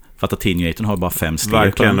spela in, för att attenuatorn har bara 5 steg.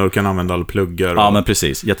 Verkligen, och du kan använda alla pluggar. Ja, men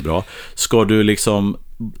precis, jättebra. Ska du liksom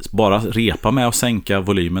bara repa med och sänka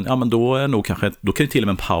volymen, men då är nog kanske, då kan ju till och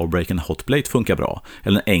med en powerbreak, en hotplate funka bra,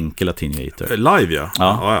 eller en enkel attenuator. Live,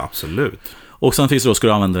 ja, absolut. Och sen finns det då, ska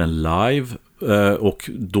du använda den live och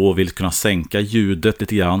då vill kunna sänka ljudet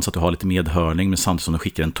lite grann så att du har lite medhörning, men samtidigt som du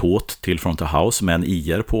skickar en tåt till front of house med en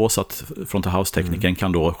IR på, så att front of house-tekniken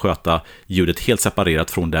kan då sköta ljudet helt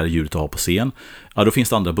separerat från där ljudet du har på scen. Ja, då finns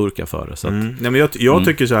det andra burkar för det. Så att, Nej, men jag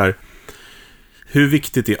tycker så här, hur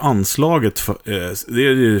viktigt är anslaget det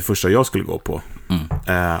är det första jag skulle gå på.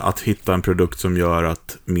 Att hitta en produkt som gör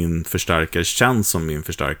att min förstärkare känns som min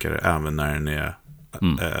förstärkare även när den är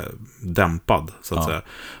dämpad, så att säga.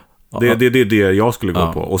 Det är det jag skulle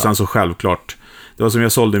gå på. Och sen så självklart, det var som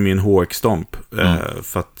jag sålde min HX-stomp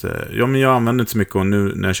för att men jag använder inte så mycket, och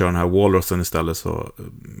nu när jag kör den här Walrusen istället så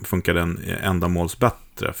funkar den ändamåls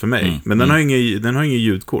bättre för mig. Men den har ingen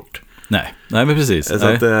ljudkort. Nej, men precis. Så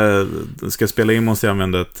att ska jag spela in måste jag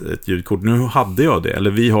använda ett ljudkort. Nu hade jag det,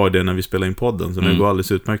 eller vi har det när vi spelar in podden, så det går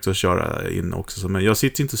alldeles utmärkt att köra in också. Men jag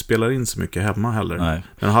sitter inte och spelar in så mycket hemma heller. Nej.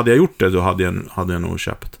 Men hade jag gjort det, då hade jag nog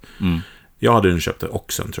köpt. Jag hade nog köpt det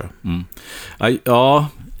också, tror jag.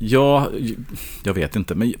 Jag vet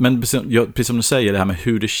inte. Men precis som du säger, det här med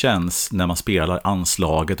hur det känns när man spelar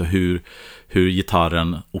anslaget och hur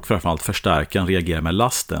gitarren och framförallt förstärkaren reagerar med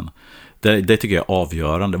lasten. Det tycker jag är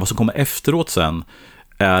avgörande. Vad som kommer efteråt sen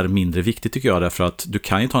är mindre viktigt, tycker jag, därför att du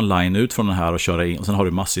kan ju ta en line ut från den här och köra in, och sen har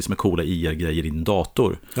du massvis med coola IR-grejer i din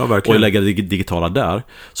dator. Ja, verkligen. Och lägga det digitala där.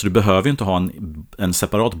 Så du behöver ju inte ha en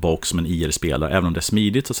separat box som en IR-spelare, även om det är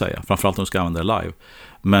smidigt, så att säga. Framförallt om du ska använda det live.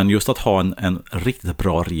 Men just att ha en riktigt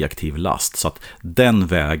bra reaktiv last, så att den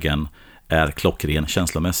vägen är klockren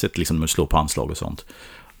känslomässigt, liksom när du slår på anslag och sånt.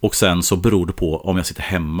 Och sen så beror det på om jag sitter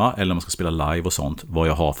hemma eller om jag ska spela live och sånt, vad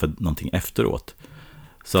jag har för någonting efteråt.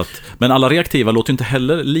 Så att, men alla reaktiva låter inte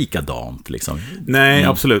heller likadant liksom. Nej,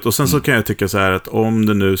 absolut. Och sen så kan jag tycka så här att om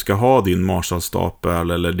du nu ska ha din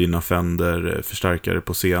Marshall-stapel eller dina Fender-förstärkare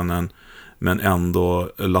på scenen, men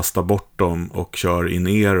ändå lasta bort dem och kör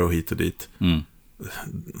in-ear och hit och dit.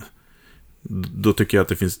 Då tycker jag att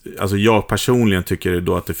det finns, alltså jag personligen tycker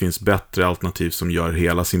då att det finns bättre alternativ som gör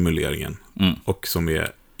hela simuleringen och som är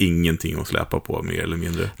ingenting att släpa på, mer eller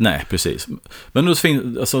mindre. Nej, precis. Men då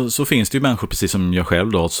så finns det ju människor, precis som jag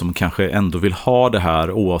själv då, som kanske ändå vill ha det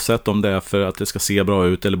här, oavsett om det är för att det ska se bra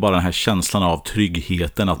ut eller bara den här känslan av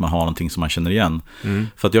tryggheten, att man har någonting som man känner igen.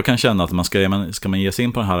 För att jag kan känna att ska man ge sig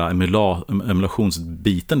in på den här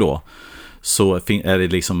emulationsbiten då, så är det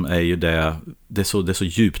liksom, det är så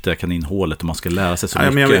djupt det kaninhålet, och man ska lära sig så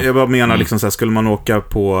mycket. Men jag bara menar liksom så här, skulle man åka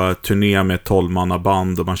på turné med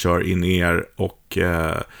 12-manna-band och man kör in-ear, och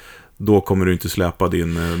då kommer du inte släpa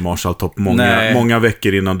din Marshall-topp många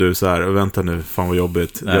veckor innan du så här, vänta nu, fan vad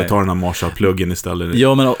jobbigt. Jag tar den här Marshall-pluggen istället.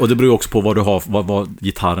 Ja, men och det beror ju också på vad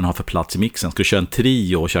gitarren har för plats i mixen. Ska du köra en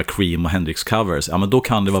trio och köra Cream och Hendrix covers, men då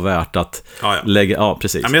kan det vara värt att lägga,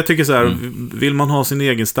 precis. Men jag tycker så här, vill man ha sin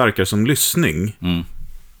egen starkare som lyssning,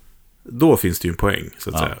 då finns det ju en poäng, så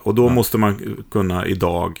att säga. Och då måste man kunna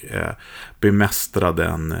idag bemästra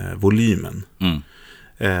den volymen.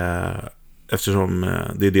 Eftersom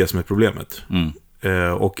det är det som är problemet.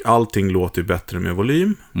 Och allting låter bättre med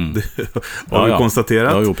volym. Det har vi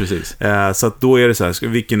konstaterat. Ja, precis. Så att då är det så här,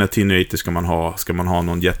 vilken attenuator ska man ha? Ska man ha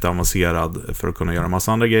någon jätteavancerad för att kunna göra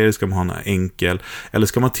massa andra grejer? Ska man ha en enkel? Eller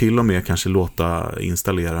ska man till och med kanske låta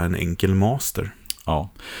installera en enkel master? Ja.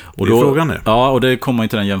 Och det är frågan det. Ja, och det kommer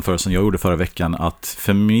inte den jämförelsen jag gjorde förra veckan, att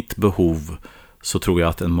för mitt behov så tror jag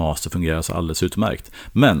att en master fungerar så alldeles utmärkt.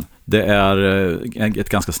 Men det är ett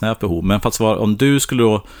ganska snävt behov. Men för att svara, om du skulle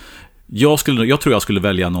då, jag tror jag skulle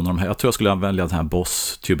välja någon av de här. Jag tror jag skulle välja den här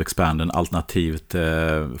Boss Tube Expandern alternativt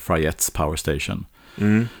Fryettes Power Station.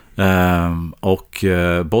 Och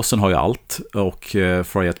Bossen har ju allt, och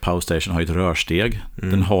Fryette Power Station har ju ett rörsteg.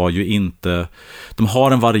 Den har ju inte, de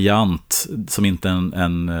har en variant som inte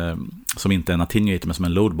som inte är en attenuator, men som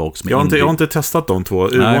en loadbox. Jag har inte testat de två.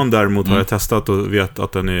 U1 däremot har jag testat och vet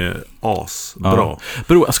att den är bra.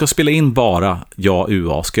 Jag ska spela in bara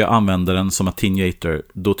UA. Ska jag använda den som attenuator,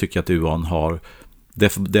 då tycker jag att UA har det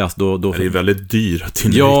är väldigt dyr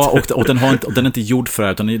attenuator. Ja, och den är inte gjord för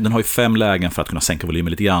det, utan den har ju 5 lägen för att kunna sänka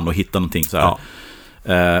volymen lite grann och hitta någonting så här.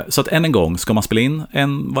 Så att än en gång, ska man spela in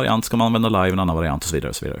en variant, ska man använda live en annan variant och så vidare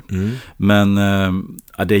och så vidare. Men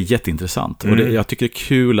det är jätteintressant. Och jag tycker det är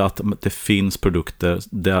kul att det finns produkter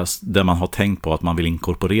där man har tänkt på att man vill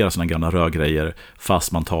inkorporera såna gamla rörgrejer,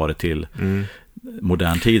 fast man tar det till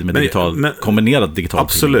modern tid med kombinerat digitalt.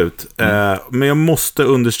 Absolut. Men jag måste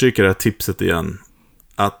understryka det här tipset igen,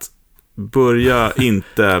 att börja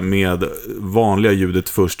inte med vanliga ljudet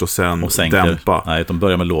först och sen dämpa. Nej, de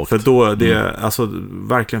börjar med lågt. För då, alltså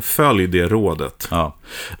verkligen följ det rådet. Ja.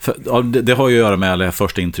 Det har ju att göra med det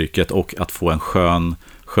första intrycket och att få en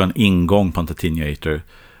skön ingång på en attenuator.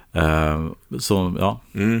 Så ja,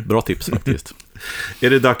 bra tips faktiskt. Är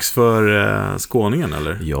det dags för skåningen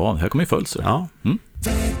eller? Ja, här kommer ju fölster. Ja.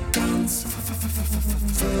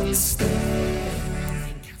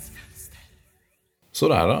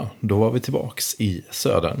 Sådär då var vi tillbaks i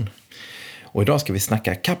södern. Och idag ska vi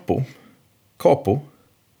snacka Capo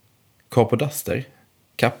Duster.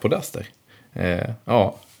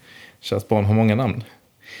 Ja, Kärt barn har många namn.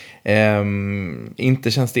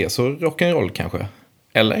 Inte känns det så rock'n'roll kanske.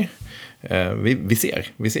 Eller?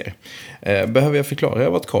 Vi ser. Behöver jag förklara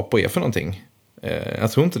vad ett capo är för någonting?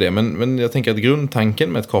 Jag tror inte det, men jag tänker att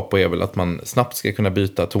grundtanken med ett capo är väl att man snabbt ska kunna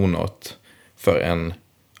byta tonart för en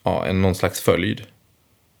någon slags följd.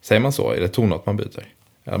 Säger man så? Är det tonart man byter?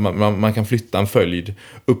 Man kan flytta en följd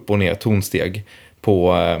upp och ner tonsteg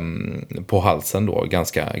på halsen då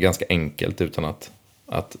ganska enkelt utan att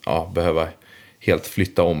behöva helt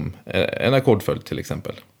flytta om en ackordföljd till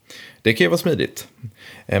exempel. Det kan ju vara smidigt.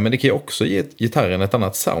 Men det kan ju också ge gitarren ett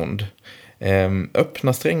annat sound.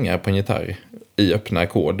 Öppna strängar på en gitarr i öppna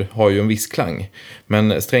ackord har ju en viss klang.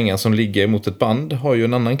 Men strängar som ligger mot ett band har ju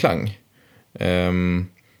en annan klang.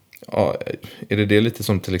 Är det lite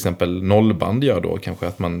som till exempel nollband gör då? Kanske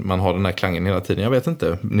att man har den här klangen hela tiden. Jag vet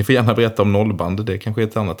inte. Ni får gärna berätta om nollband. Det kanske är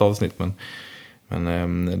ett annat avsnitt. Men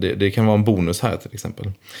det kan vara en bonus här till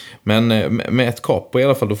exempel. Men med ett capo i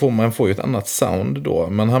alla fall, då får man ju ett annat sound då.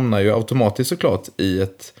 Man hamnar ju automatiskt såklart i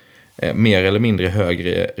ett mer eller mindre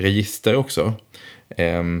högre register också.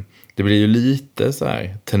 Det blir ju lite så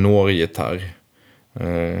här tenorgitarr.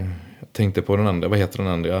 Jag tänkte på den andra, vad heter den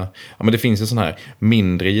andra? Ja, men det finns ju sån här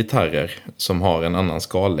mindre gitarrer som har en annan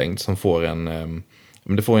skallängd som får en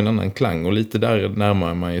annan klang, och lite där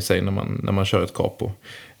närmar man ju sig när man kör ett capo.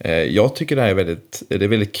 Jag tycker det här är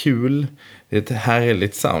väldigt kul. Det är ett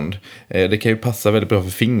härligt sound. Det kan ju passa väldigt bra för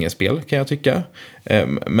fingerspel kan jag tycka.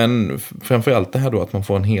 Men framförallt det här då att man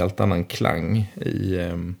får en helt annan klang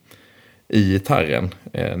i gitarren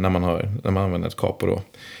när man använder ett capo då.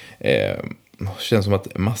 Det känns som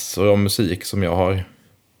att massor av musik som jag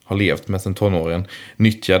har levt med sedan tonåren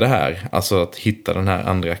nyttjar det här. Alltså att hitta den här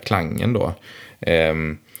andra klangen då.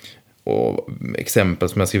 Och exempel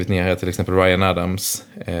som jag skrivit ner här, till exempel Ryan Adams,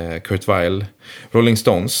 Kurt Weill, Rolling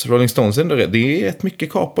Stones ändå, det är ett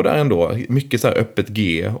mycket capo där ändå, mycket så här öppet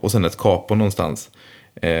G och sen ett capo någonstans,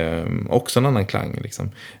 också en annan klang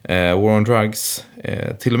liksom. War on Drugs,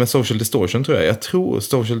 till och med Social Distortion tror jag tror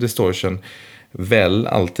Social Distortion väl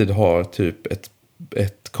alltid har typ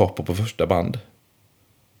ett capo på första band.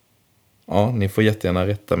 Ja, ni får jättegärna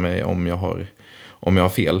rätta mig om jag har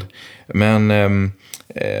fel. Men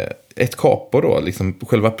ett capo då, liksom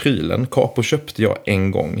själva prylen. Capo köpte jag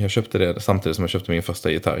en gång. Jag köpte det samtidigt som jag köpte min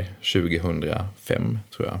första gitarr 2005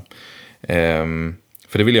 tror jag.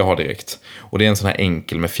 För det vill jag ha direkt. Och det är en sån här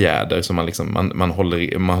enkel med fjäder som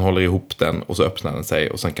man håller ihop den och så öppnar den sig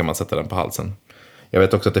och sen kan man sätta den på halsen. Jag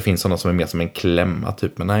vet också att det finns sådana som är mer som en klämma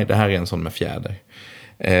typ, men nej, det här är en sån med fjäder.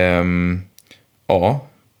 Ja,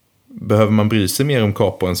 behöver man bry sig mer om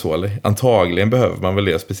capo än så? Eller? Antagligen behöver man väl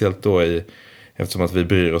det, speciellt då eftersom att vi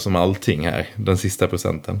bryr oss om allting här, den sista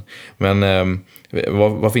procenten. Men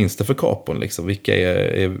vad finns det för capon liksom?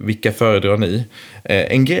 Vilka föredrar ni?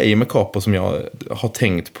 En grej med capo som jag har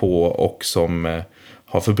tänkt på och som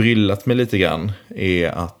har förbryllat mig lite grann är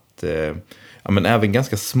att men även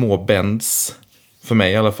ganska små bends, för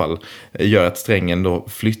mig i alla fall, gör att strängen då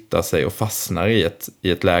flyttar sig och fastnar i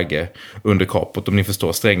ett läge under kapot. Om ni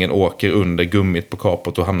förstår, strängen åker under gummit på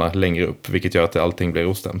kapot och hamnar längre upp, vilket gör att allting blir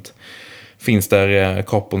ostämt. Finns där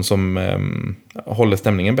kapon som håller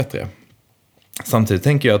stämningen bättre. Samtidigt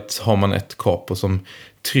tänker jag att har man ett capo som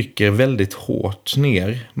trycker väldigt hårt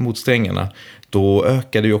ner mot strängarna, då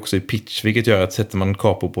ökar det ju också i pitch, vilket gör att sätter man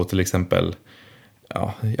capo på till exempel,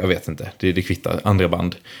 ja, jag vet inte, det kvittar, andra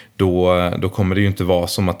band, då kommer det ju inte vara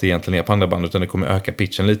som att det egentligen är på andra band, utan det kommer öka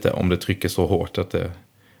pitchen lite om det trycker så hårt att det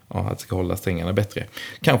ska hålla strängarna bättre.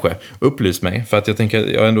 Kanske, upplys mig, för att jag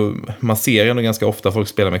tänker, man ser ändå ganska ofta folk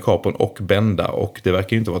spela med kapon och bända, och det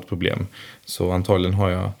verkar ju inte vara ett problem. Så antagligen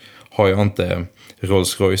har jag inte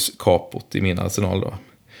Rolls-Royce kapot i min arsenal då.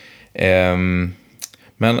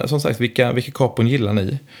 Men som sagt, vilka kapon gillar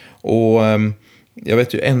ni? Och jag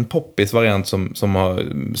vet ju en poppis variant som har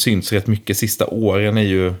synts rätt mycket sista åren är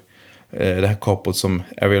ju det här kapot som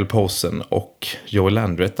Ariel Posen och Joel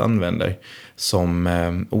Landret använder som,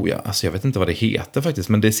 alltså jag vet inte vad det heter faktiskt,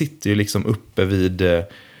 men det sitter ju liksom uppe vid,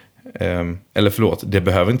 eller förlåt, det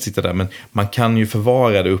behöver inte sitta där, men man kan ju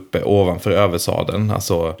förvara det uppe ovanför översadeln,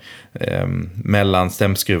 alltså mellan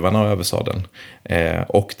stämskruvarna och översadeln,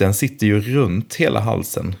 och den sitter ju runt hela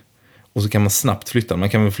halsen. Och så kan man snabbt flytta den. Man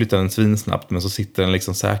kan väl flytta den svinsnabbt, men så sitter den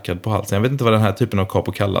liksom säkrad på halsen. Jag vet inte vad den här typen av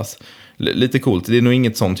capo kallas. Lite coolt. Det är nog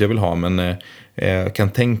inget sånt jag vill ha, men jag kan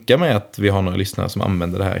tänka mig att vi har några lyssnare som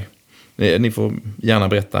använder det här. Ni får gärna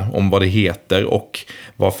berätta om vad det heter och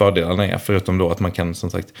vad fördelarna är. Förutom då att man kan som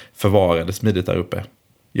sagt förvara det smidigt där uppe.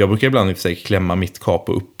 Jag brukar ibland i och för sig klämma mitt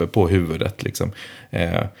capo uppe på huvudet liksom.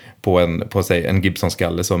 På en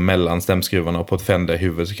Gibson-skalle så mellan stämskruvarna, och på ett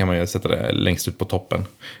Fender-huvud så kan man ju sätta det längst ut på toppen.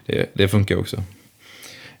 Det funkar också.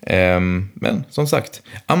 Men som sagt,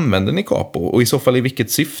 använder ni capo, och i så fall i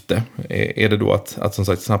vilket syfte? Är det då att som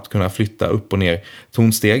sagt snabbt kunna flytta upp och ner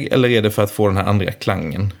tonsteg, eller är det för att få den här andra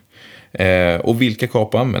klangen? Och vilka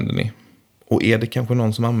capo använder ni? Och är det kanske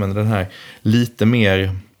någon som använder den här lite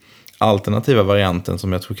mer alternativa varianten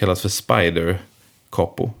som jag tror kallas för Spider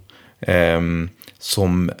capo,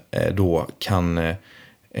 som då kan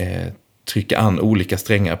trycka an olika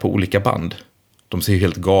strängar på olika band. De ser ju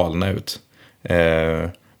helt galna ut.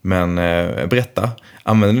 Men berätta,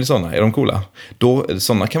 använder ni sådana? Är de coola?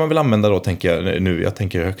 Sådana kan man väl använda då, tänker jag nu. Jag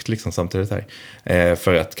tänker högt liksom samtidigt här.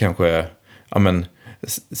 För att kanske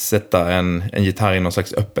sätta en gitarr i någon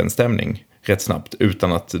slags öppen stämning rätt snabbt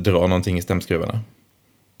utan att dra någonting i stämskruvarna.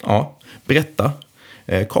 Ja, berätta.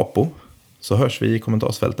 Capo. Så hörs vi i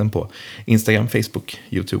kommentarsfälten på Instagram, Facebook,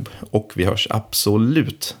 YouTube. Och vi hörs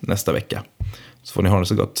absolut nästa vecka. Så får ni ha det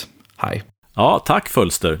så gott. Hej. Ja, tack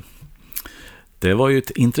Fölster. Det var ju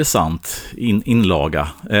ett intressant inlaga.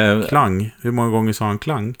 Klang. Hur många gånger sa han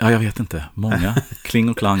klang? Ja, jag vet inte. Många. Kling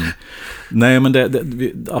och klang. Nej, men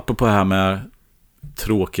apropå det här med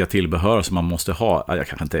tråkiga tillbehör som man måste ha. Jag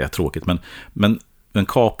kanske inte är tråkigt, men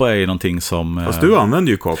capo är ju någonting som... Fast du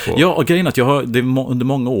använder ju capo. Ja, och grejen är att under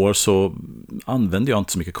många år så använde jag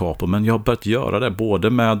inte så mycket capo, men jag har börjat göra det både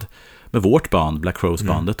med vårt band, Black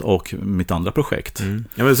Rose-bandet, och mitt andra projekt. Ja,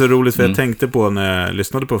 men det är så roligt, för jag tänkte på när jag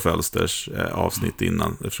lyssnade på Fölsters avsnitt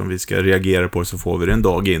innan, eftersom vi ska reagera på det så får vi det en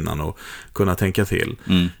dag innan och kunna tänka till.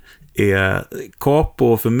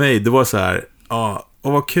 Capo för mig, det var så här,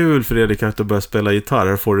 och vad kul Fredrik att du började spela gitarr,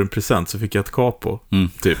 här får du en present, så fick jag ett capo.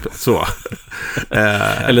 Typ så.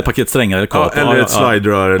 Eller paketsträngar eller capo. Ja, eller ett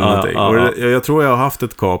slide-rör eller någonting. Och jag tror jag har haft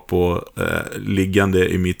ett capo liggande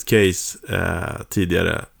i mitt case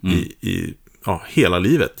tidigare i hela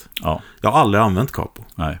livet. Ja. Jag har aldrig använt capo.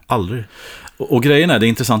 Nej. Aldrig. Och grejen är, det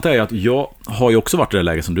intressanta är att jag har ju också varit i det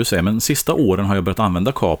läget som du säger, men sista åren har jag börjat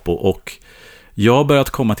använda capo, och jag har börjat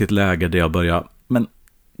komma till ett läge där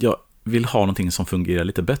jag vill ha någonting som fungerar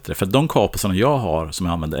lite bättre. För de caposarna jag har som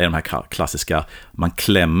jag använder är de här klassiska, man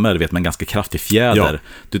klämmer, med en ganska kraftig fjäder.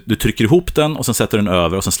 Ja. Du trycker ihop den och sen sätter den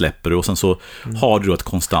över och sen släpper du, och sen så har du då ett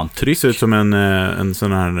konstant tryck. Det ser ut som en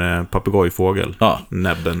sån här papegojfågel. Ja.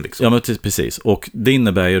 Näbben liksom. Ja, men precis. Och det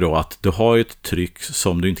innebär ju då att du har ett tryck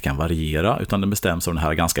som du inte kan variera, utan den bestäms av den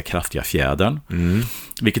här ganska kraftiga fjädern.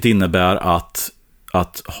 Vilket innebär att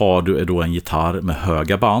har du då en gitarr med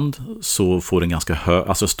höga band så får du en ganska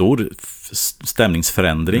stor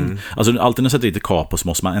stämningsförändring. Alltså alltid när man sätter lite capo så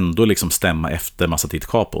måste man ändå liksom stämma efter massa tid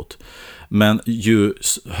capot. Men ju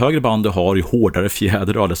högre band du har, ju hårdare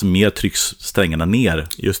fjäder, desto mer trycks strängarna ner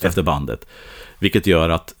just efter bandet. Vilket gör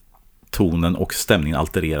att tonen och stämningen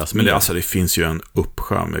altereras. Men det finns ju en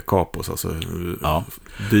uppsjö med capos, alltså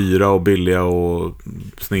dyra och billiga och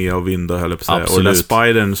sneda och vinda, höll jag på att säga. Och den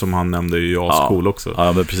Spidern som han nämnde är ju cool också.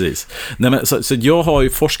 Ja, men precis. Nej, men, så jag har ju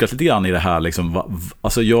forskat lite grann i det här liksom,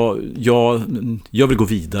 alltså jag vill gå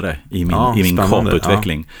vidare i min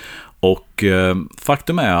capo-utveckling. Och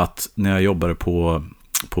faktum är att när jag jobbade på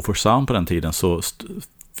For Sound på den tiden så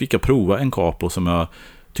fick jag prova en capo som jag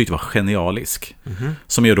tyckte var genialisk.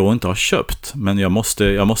 Som jag då inte har köpt, men jag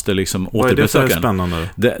måste liksom återbesöka den. Vad är det spännande?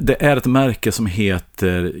 Det är ett märke som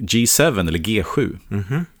heter G7 eller G7.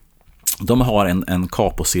 De har en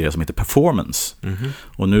capo-serie som heter Performance.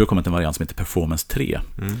 Och nu har det kommit en variant som heter Performance 3.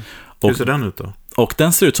 Hur ser den ut då? Och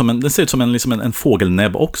den ser ut som en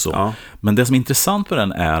fågelnäbb också. Ja. Men det som är intressant med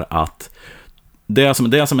den är att det är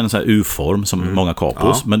som en sån här U-form som många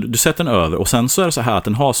capos, men du sätter den över och sen så är det så här att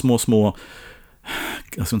den har små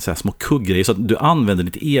jag ska inte säga små kuggrejer, så att du använder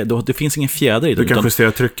ditt det finns ingen fjäder i det. Du kan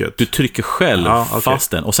justera trycket. Du trycker själv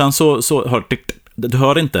fast den. Och sen så hör du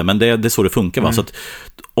hör inte, men det är så det funkar. Va? Så att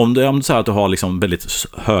om du säger att du har liksom väldigt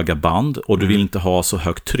höga band och du vill inte ha så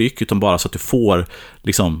högt tryck, utan bara så att du får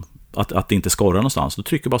liksom att det inte skorrar någonstans. Du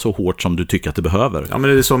trycker bara så hårt som du tycker att det behöver. Ja, men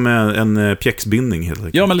det är som en pjäxbindning helt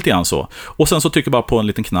enkelt. Ja, men lite grann så. Och sen så trycker du bara på en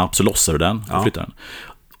liten knapp så lossar du den och flyttar den.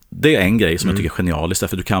 Det är en grej som jag tycker är genialiskt,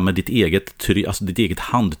 därför att du kan med ditt eget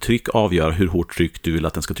handtryck avgöra hur hårt tryck du vill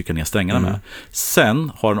att den ska trycka ner strängarna med.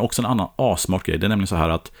 Sen har den också en annan asmart grej. Det är nämligen så här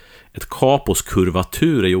att ett capos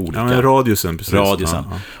kurvatur är ju olika. Ja, men radiusen, precis. Radiusen.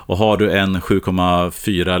 Ja. Och har du en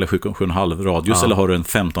 7,4 eller 7,5 radius eller har du en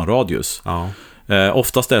 15 radius? Ja.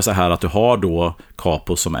 Oftast är det så här att du har då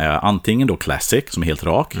capos som är antingen då classic, som är helt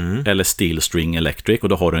rak, eller steel string electric, och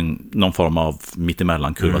då har du någon form av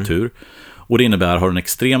mittemellan kurvatur. Och det innebär, har du en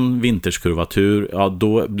extrem vintagekurvatur, ja,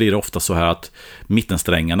 då blir det ofta så här att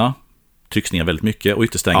mittensträngarna trycks ner väldigt mycket och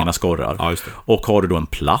yttersträngarna skorrar. Ja, just det. Och har du då en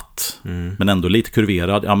platt, men ändå lite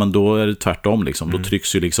kurverad, ja men då är det tvärtom liksom. Då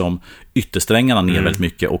trycks ju liksom yttersträngarna ner väldigt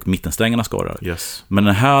mycket och mittensträngarna skorrar. Yes. Men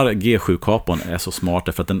den här G7-kapon är så smart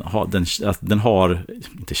därför att den har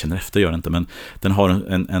inte känner efter gör det inte, men den har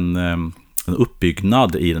en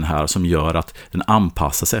uppbyggnad i den här som gör att den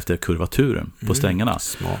anpassar sig efter kurvaturen på strängarna.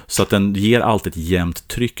 Smart. Så att den ger alltid ett jämnt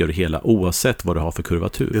tryck över hela oavsett vad du har för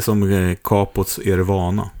kurvatur. Det är som Capots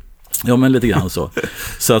Ervana. Ja, men lite grann så.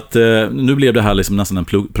 Så att nu blev det här liksom nästan en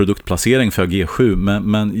produktplacering för G7,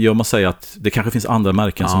 men jag måste säga att det kanske finns andra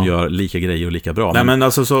märken som gör lika grejer och lika bra. Nej, men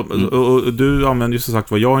alltså så, och du använder ju som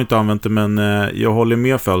sagt vad jag har inte använt det, men jag håller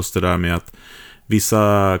med Fölster där med att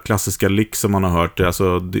vissa klassiska lick som man har hört,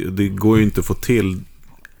 alltså det går ju inte att få till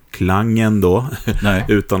klangen då. Nej.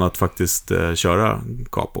 Utan att faktiskt köra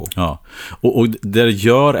Capo. Ja. Och det det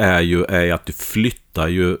gör är att du flyttar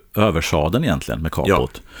ju översaden egentligen med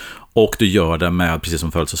Capot. Ja. Och du gör det med, precis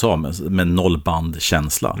som Fölster sa, med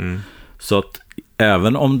nollbandkänsla. Så att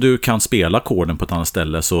även om du kan spela ackorden på ett annat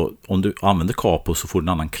ställe, så om du använder Capo så får du en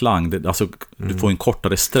annan klang. Alltså, du får en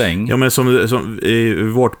kortare sträng. Ja, men som i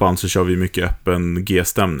vårt band så kör vi mycket öppen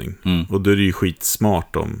G-stämning. Och då är det ju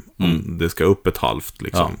skitsmart om det ska upp ett halvt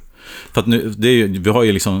liksom. Ja. För att nu, vi har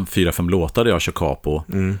ju liksom 4-5 låtar där jag kör Capo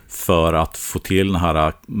för att få till den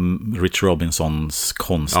här Rich Robinsons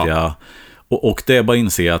konstiga... Och det är bara att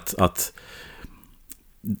inse att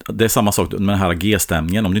det är samma sak med den här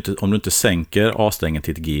G-stämningen. Om du inte sänker A-strängen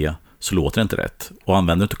till ett G så låter det inte rätt. Och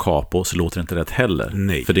använder du inte Capo så låter det inte rätt heller.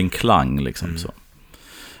 Nej. För det är en klang liksom.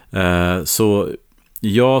 Så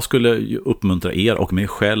jag skulle uppmuntra er och mig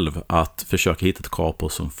själv att försöka hitta ett Capo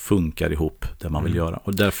som funkar ihop det man vill göra.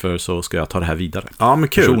 Och därför så ska jag ta det här vidare. Ja, men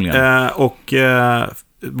kul.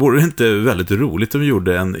 Vore det inte väldigt roligt om vi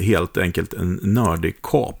gjorde helt enkelt en nördig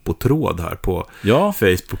Capo-tråd här på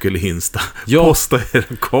Facebook eller Insta? Posta era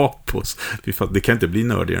Capos. Det kan inte bli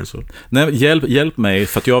nördigare än så. Nej, hjälp mig,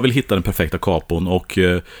 för att jag vill hitta den perfekta Capon och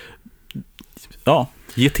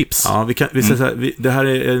ge tips. Ja, vi säger så här, det här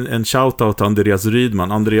är en shoutout till Andreas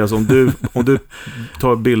Rydman. Andreas, om du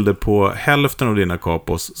tar bilder på hälften av dina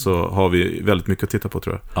Capos så har vi väldigt mycket att titta på,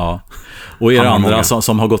 tror jag. Ja. Och er andra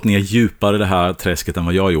som har gått ner djupare i det här träsket än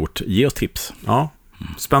vad jag har gjort, ge oss tips. Ja,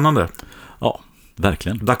 spännande. Ja,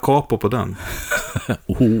 verkligen. Da Capo på den.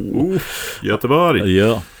 Göteborg.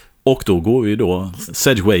 Ja. Och då går vi då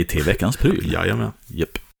Sedgway till veckans pryl. Jajamän.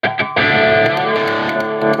 Japp.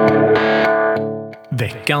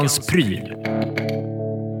 Veckans pryl.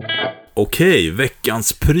 Okej,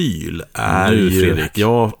 veckans pryl är nu, ju... Fredrik.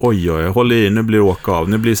 Ja, oj, håll i, nu blir det åka av.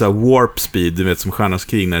 Nu blir det så här warp speed, du vet, som Stjärnornas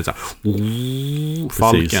krig, när det är så här...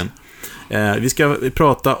 Falken. Vi ska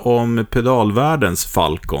prata om pedalvärldens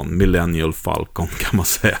Falcon, Millennial Falcon kan man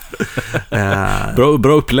säga.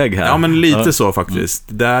 Bra upplägg här. Ja, men lite så faktiskt.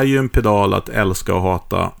 Det är ju en pedal att älska och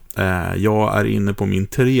hata. Jag är inne på min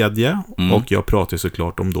 3:e och jag pratar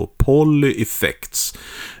såklart om då Poly Effects.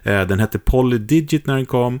 Den hette Poly Digit när den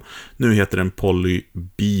kom. Nu heter den Poly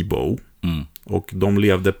Bebo. Och de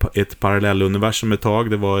levde ett parallelluniversum ett tag.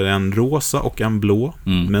 Det var en rosa och en blå.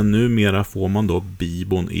 Men numera får man då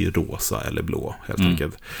Bibon i rosa eller blå, helt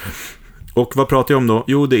enkelt. Och vad pratar jag om då?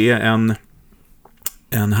 Jo, det är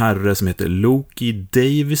en herre som heter Loki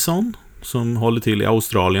Davison, som håller till i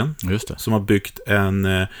Australien. Just det. Som har byggt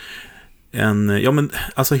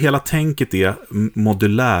alltså hela tänket är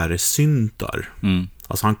modulärsyntar.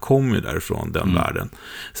 Alltså han kommer ju därifrån den världen.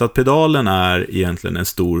 Så att pedalen är egentligen en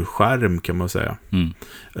stor skärm, kan man säga.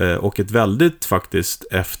 Och ett väldigt, faktiskt,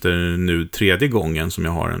 efter nu 3:e gången som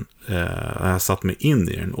jag har den, jag har satt mig in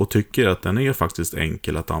i den och tycker att den är faktiskt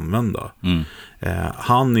enkel att använda.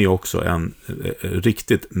 Han är också en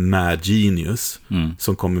riktigt mad genius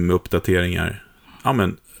som kommer med uppdateringar. Ja,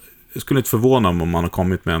 men jag skulle inte förvåna mig om man har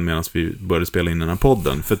kommit med en medan vi började spela in den här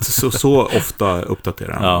podden. För så ofta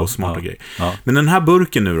uppdaterar han på smarta grejer. Ja. Men den här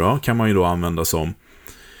burken nu då kan man ju då använda som...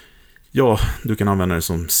 Ja, du kan använda den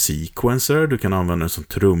som sequencer, du kan använda den som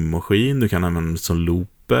trummaskin, du kan använda den som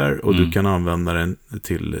looper och du kan använda den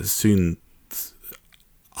till synt.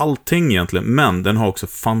 Allting egentligen, men den har också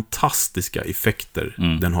fantastiska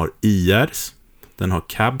effekter. Den har IRs, den har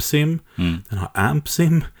cabsim, den har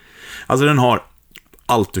ampsim. Alltså den har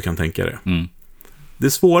allt du kan tänka dig.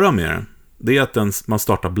 Det svåra med den, det är att man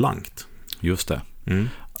startar blankt. Just det.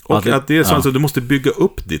 Och att det är så att du måste bygga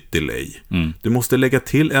upp ditt delay. Du måste lägga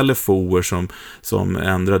till LFO:er som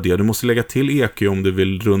ändrar det. Du måste lägga till EQ om du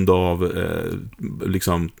vill runda av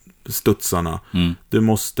liksom studsarna. Du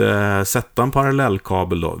måste sätta en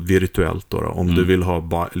parallellkabel då, virtuellt då, om du vill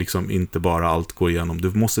ha liksom inte bara allt gå igenom. Du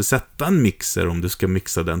måste sätta en mixer om du ska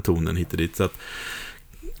mixa den tonen hit och dit. Så att,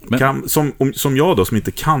 som jag då, som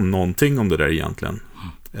inte kan någonting om det där egentligen.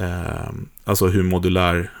 Alltså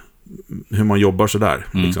hur man jobbar sådär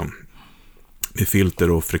liksom, med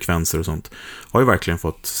filter och frekvenser och sånt, har jag verkligen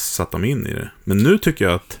fått sätta mig in i det. Men nu tycker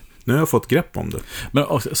jag att nu har jag fått grepp om det. Men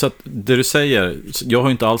så att det du säger, jag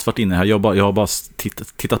har inte alls varit inne här, jag har bara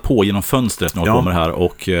tittat på genom fönstret när jag kommer här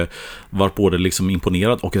och varit både liksom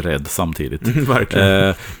imponerad och rädd samtidigt.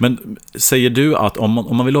 Verkligen. Men säger du att om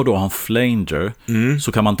man vill då ha en flanger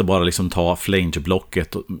så kan man inte bara liksom ta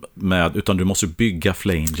flanger-blocket med, utan du måste bygga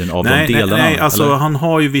flangern av de delarna? Nej, alltså eller? Han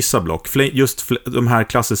har ju vissa block. Just de här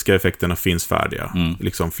klassiska effekterna finns färdiga.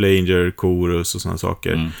 Liksom flanger, chorus och sådana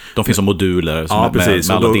saker. De finns som moduler som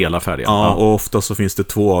med alla delar färdiga. Ja, och ofta så finns det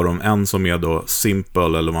 2 av dem. En som är då simple,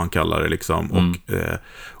 eller vad man kallar det liksom.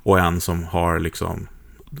 Och en som har liksom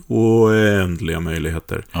oändliga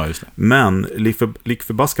möjligheter. Ja, just det. Men lik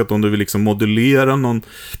förbaskat, om du vill liksom modulera någon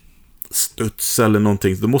studs eller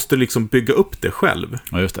någonting, då måste du liksom bygga upp det själv.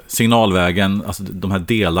 Ja, just det. Signalvägen, alltså de här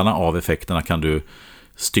delarna av effekterna kan du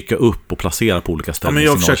stycka upp och placera på olika ställen i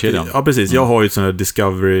signalkedjan. Precis. Jag har ju ett sån här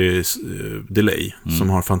Discovery delay som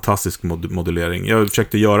har fantastisk modulering. Jag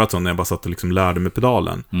försökte göra ett sånt när jag bara satt och liksom lärde mig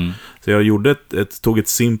pedalen. Så jag tog ett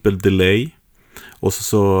simple delay och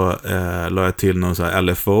så la jag till någon så här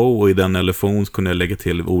LFO, och i den LFO kunde jag lägga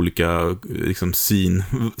till olika liksom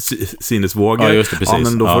sinnesvågor. Ja, just det, precis.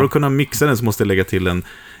 Men då för att kunna mixa den så måste jag lägga till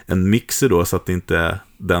en mixer då, så att inte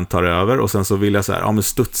den tar över. Och sen så vill jag så här, men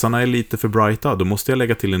studsarna är lite för brighta, då måste jag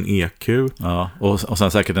lägga till en EQ. Ja, och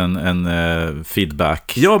sen säkert en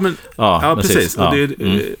feedback. Ja, men precis. Ja.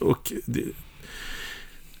 Och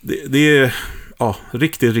det är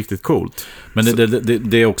riktigt, riktigt coolt. Men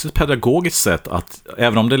det är också ett pedagogiskt sätt att,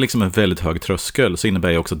 även om det är liksom en väldigt hög tröskel, så innebär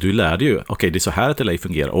det också att du lär dig ju, okej, det är så här ett delay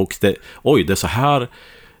fungerar, och det är så här.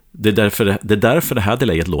 Det är därför det här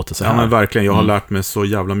delayet låter så här. Ja, men verkligen. Jag har lärt mig så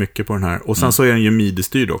jävla mycket på den här. Och sen så är den ju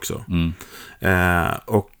midi-styrd också.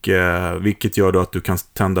 Vilket gör då att du kan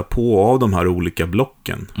tända på av de här olika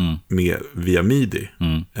blocken via midi.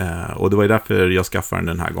 Och det var ju därför jag skaffade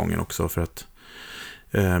den här gången också. För att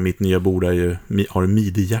mitt nya bord har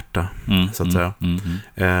midi-hjärta, så att säga.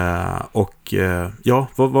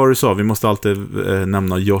 Vad var det du sa? Vi måste alltid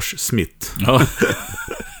nämna Josh Smith. Ja.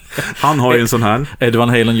 Han har ju en sån här. Ed Van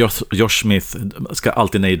Halen, Josh Smith ska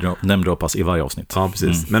alltid namedroppas i varje avsnitt. Ja,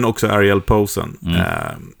 precis. Men också Ariel Posen.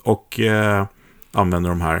 Använder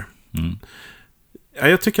de här.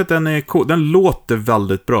 Jag tycker att den är cool. Den låter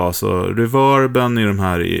väldigt bra. Så reverben i de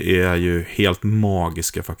här är ju helt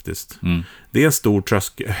magiska faktiskt. Det är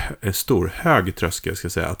en stor hög tröskel, ska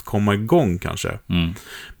jag säga, att komma igång kanske.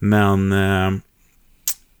 Men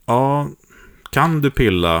kan du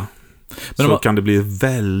pilla, men så kan det bli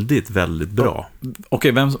väldigt, väldigt bra.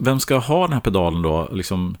 Okej, vem ska ha den här pedalen då?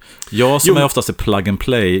 Liksom, jag som är oftast är plug and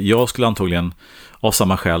play, jag skulle antagligen av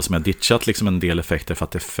samma skäl som jag ditchat liksom en del effekter för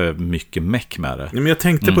att det är för mycket meck med det. Men jag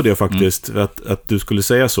tänkte på det faktiskt, att du skulle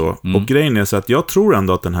säga så. Och grejen är så att jag tror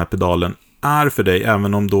ändå att den här pedalen är för dig,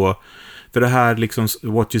 även om då, för det här liksom,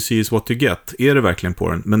 what you see is what you get, är det verkligen på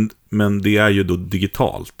den, men det är ju då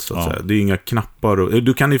digitalt, så att säga. Det är inga knappar,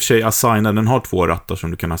 du kan i och för sig assigna, den har 2 rattar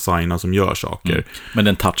som du kan assigna som gör saker. Men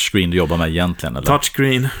den touchscreen du jobbar med egentligen, eller?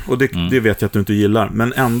 Touchscreen, och det vet jag att du inte gillar,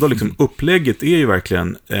 men ändå liksom upplägget är ju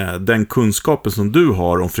verkligen den kunskapen som du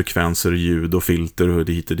har om frekvenser, ljud och filter och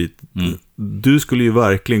hit och dit. Du skulle ju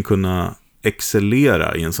verkligen kunna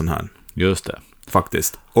excellera i en sån här. Just det.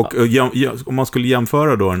 Faktiskt. Och om man skulle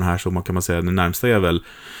jämföra då den här, så kan man säga den närmsta är väl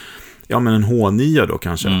en H9 då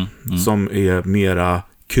kanske, som är mera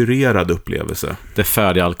kurerad upplevelse. Det är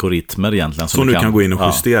färdiga algoritmer egentligen som du kan gå in och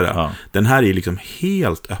justera. Den här är liksom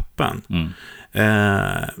helt öppen.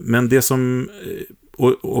 Men det som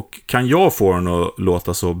och kan jag få den att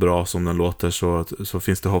låta så bra som den låter, så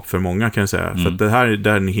finns det hopp för många, kan jag säga. För det här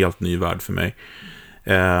är en helt ny värld för mig.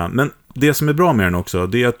 Men det som är bra med den också,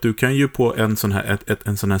 det är att du kan ju på en sån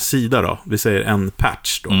här sida då, vi säger en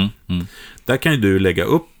patch då, där kan ju du lägga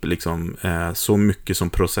upp liksom, så mycket som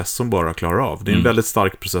processorn bara klarar av. Det är en väldigt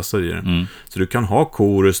stark processor i den. Så du kan ha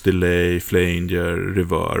chorus, delay, flanger,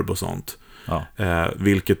 reverb och sånt.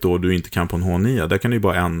 Vilket då du inte kan på en H9. Där kan du ju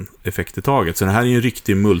bara en effekt i taget. Så det här är ju en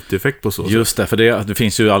riktig multi-effekt på så sätt. Just det, för det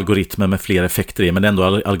finns ju algoritmer med fler effekter i, men det är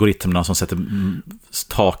ändå algoritmerna som sätter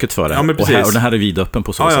taket för det. Ja, men precis. Och den här är vidöppen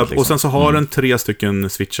på så sätt. Liksom. Och sen så har den 3 stycken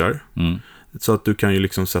switchar. Så att du kan ju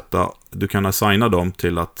liksom du kan assigna dem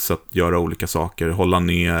till att göra olika saker, hålla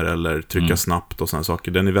ner eller trycka snabbt och sådana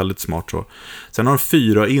saker. Den är väldigt smart så. Sen har den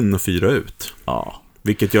 4 in och 4 ut. Ja.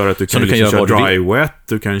 Vilket gör att du kan köra dry wet,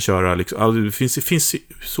 du kan köra liksom, alltså det finns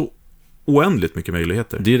så oändligt mycket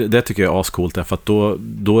möjligheter. Det tycker jag är ascoolt, därför att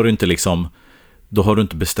då är det inte liksom, då har du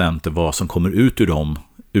inte bestämt vad som kommer ut ur de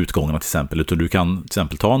utgångarna till exempel, utan du kan till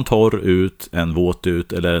exempel ta en torr ut, en våt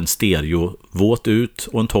ut, eller en stereo våt ut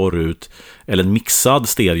och en torr ut, eller en mixad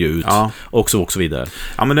stereo ut, och så vidare.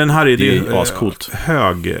 Ja, men den här är det är ascoolt.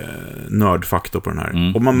 Hög nördfaktor på den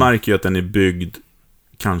här. Och man märker ju att den är byggd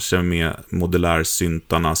kanske med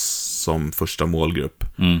modulärsyntarna som första målgrupp.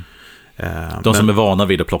 De som är vana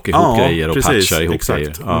vid att plocka ihop grejer och patcha ihop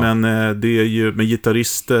grejer. Ja. Men det är ju med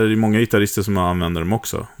gitarrister, många gitarrister som använder dem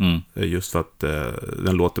också. Just för att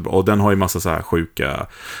den låter bra. Och den har ju massa så här sjuka,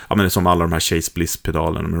 som alla de här Chase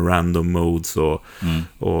Bliss-pedalerna med random modes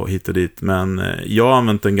och hit och dit. Men jag har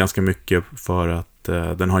använt den ganska mycket för att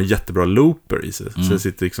den har en jättebra looper i sig. Så jag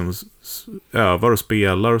sitter liksom övar och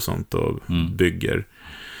spelar och sånt och bygger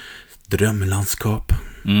drömlandskap.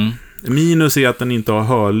 Minus är att den inte har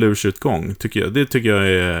hörlursutgång, tycker jag. Det tycker jag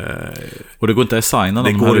är... Och det går inte att assigna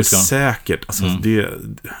det går säkert. Alltså,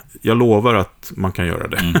 jag lovar att man kan göra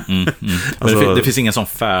det. Men det finns ingen som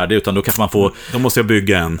färdig, utan då kanske man får... Då måste jag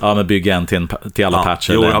bygga en. Ja, men bygga en till alla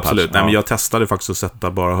patcher. Jo, absolut. Nej, men jag testade faktiskt att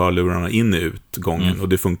sätta bara hörlurarna in i utgången. Och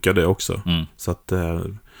det funkade också. Så att...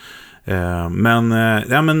 men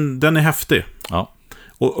den är häftig. Ja.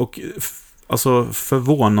 Och alltså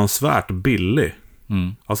förvånansvärt billig.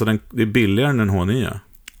 Alltså det är billigare än en H9.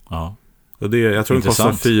 Ja. Och jag tror den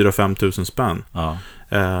kostar 4-5 tusen spänn. Ja.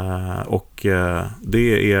 Och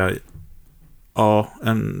det är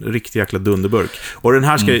en riktig jäkla dunderburk. Och den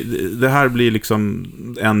här det här blir liksom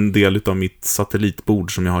en del av mitt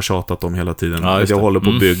satellitbord som jag har tjatat om hela tiden. Ja, jag håller på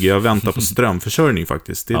att bygga. Jag väntar på strömförsörjning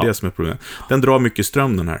faktiskt. Det är det som är problemet. Den drar mycket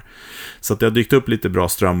ström, den här. Så att det har dykt upp lite bra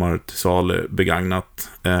strömmar till salu begagnat.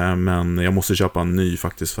 Men jag måste köpa en ny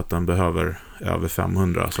faktiskt, för att den behöver över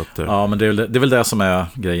 500. Så att, ja, men det är väl det som är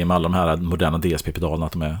grejen med alla de här moderna DSP-pedalerna,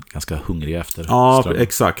 att de är ganska hungriga efter ström.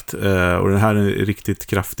 Exakt. Och den här är riktigt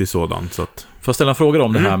kraftig sådan. Så att... Får jag ställa en fråga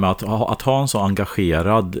om det här med att ha en så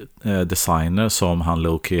engagerad designer som han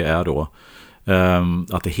Loki är då,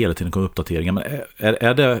 att det hela tiden kommer uppdateringar, men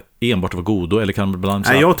är det enbart att vara godo, eller kan man ibland...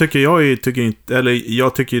 Nej, jag tycker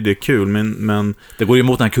det är kul, men det går ju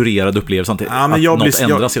emot den här kurerade upplevelsen att något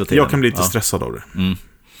ändras hela tiden. Jag kan bli lite stressad av det.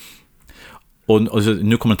 Och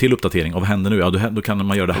nu kommer en till uppdatering, och vad händer nu? Ja, då kan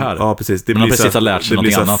man göra det här. Ja, precis. Det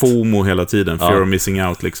blir så FOMO hela tiden, fear of missing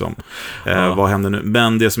out liksom. Vad händer nu?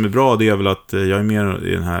 Men det som är bra, det är väl att jag är med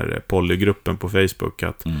i den här polygruppen på Facebook,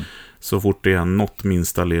 att så fort det är något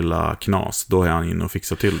minsta lilla knas, då är han in och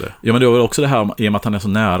fixar till det. Ja, men det är väl också det här, i och med att han är så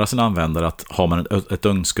nära sin användare, att har man ett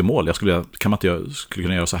önskemål, skulle kunna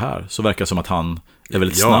göra så här, så verkar det som att han är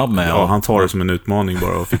väldigt snabb med. Ja, han tar det som en utmaning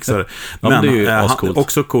bara och fixar det. Men det är ju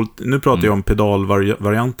också coolt. Nu pratar jag om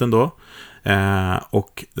pedalvarianten då.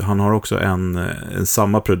 Och han har också en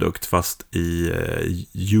samma produkt, fast i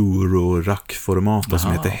Eurorack-format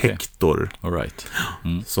som heter Hector. All right.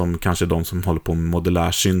 Som kanske de som håller på med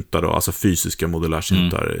modulärsyntar då, alltså fysiska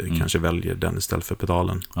modulärsyntar, kanske väljer den istället för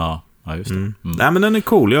pedalen. Ja, just det. Nej, men den är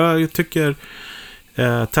cool. Jag tycker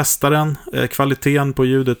testa den. Kvaliteten på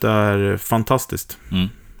ljudet är fantastiskt.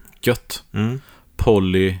 Gött.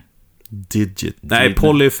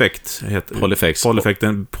 Polyeffect heter Polyeffect.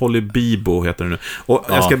 Polybibo heter den nu. Och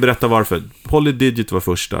jag ska berätta varför. Polydigit var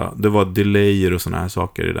första. Det var delayer och såna här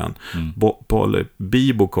saker i den.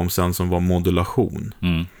 Polybibo kom sen, som var modulation.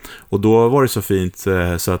 Och då var det så fint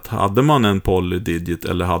så att hade man en Polydigit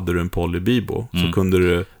eller hade du en Polybibo, så kunde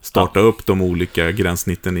du starta upp de olika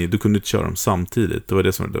gränssnitten i. Du kunde inte köra dem samtidigt. Det var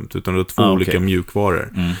det som var dumt. Utan det var två olika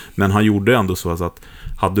mjukvaror. Men han gjorde ändå så att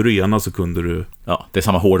hade du ena så kunde du... Ja, det är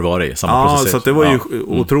samma hårdvara i, samma processor. Så att det var ju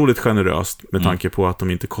otroligt generöst med tanke på att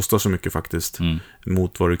de inte kostar så mycket faktiskt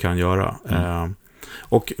mot vad du kan göra.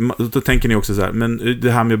 Och då tänker ni också så här, men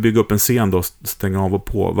det här med att bygga upp en scen då, stänga av och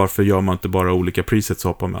på, varför gör man inte bara olika presets att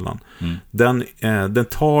hoppa mellan? Den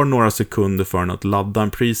tar några sekunder för den att ladda en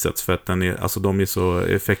preset, för att de är så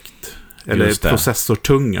eller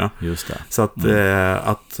processortunga. Just det. Så att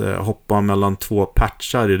hoppa mellan två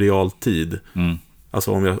patchar i realtid.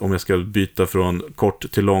 Alltså om jag ska byta från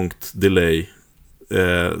kort till långt delay,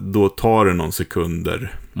 då tar det någon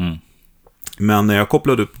sekunder. Men när jag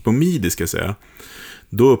kopplade upp på MIDI, ska jag säga,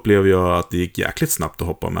 då upplever jag att det gick jäkligt snabbt att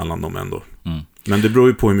hoppa mellan dem ändå. Men det beror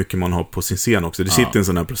ju på hur mycket man har på sin scen också. Det sitter en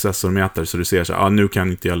sån här processormätare så du ser så här, nu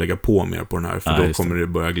kan inte jag lägga på mer på den här för då kommer det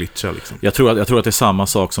börja glitcha liksom. Jag tror att det är samma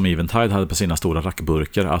sak som Eventide hade på sina stora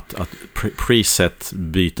rackburkar, att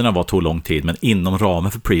preset-bytena tog lång tid, men inom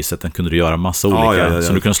ramen för preseten kunde du göra massa olika,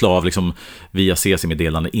 så du kunde slå av liksom via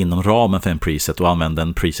CC-meddelande inom ramen för en preset och använda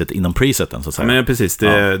en preset inom preseten så att säga. Men precis,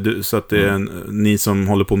 så att det är ni som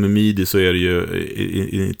håller på med MIDI så är det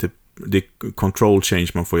ju inte det är control change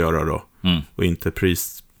man får göra då. Och inte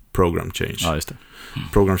program change. Ja, just det.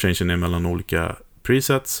 Program change är mellan olika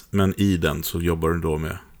presets, men i den så jobbar du då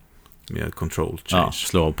med control change. Ja,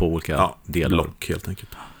 slå av på olika delar. Block helt enkelt.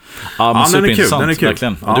 Ja, men superintressant, den är kul.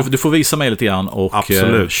 Verkligen. Ja. Du får visa mig lite grann och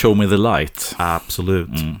show me the light. Absolut.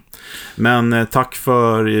 Men tack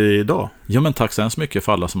för idag. Ja, men tack så hemskt mycket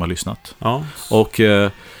för alla som har lyssnat. Ja. Och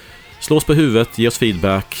slå oss på huvudet, ge oss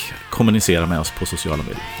feedback, kommunicera med oss på sociala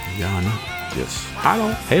medier. Gärna. Yes.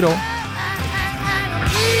 Hallå. Hej då.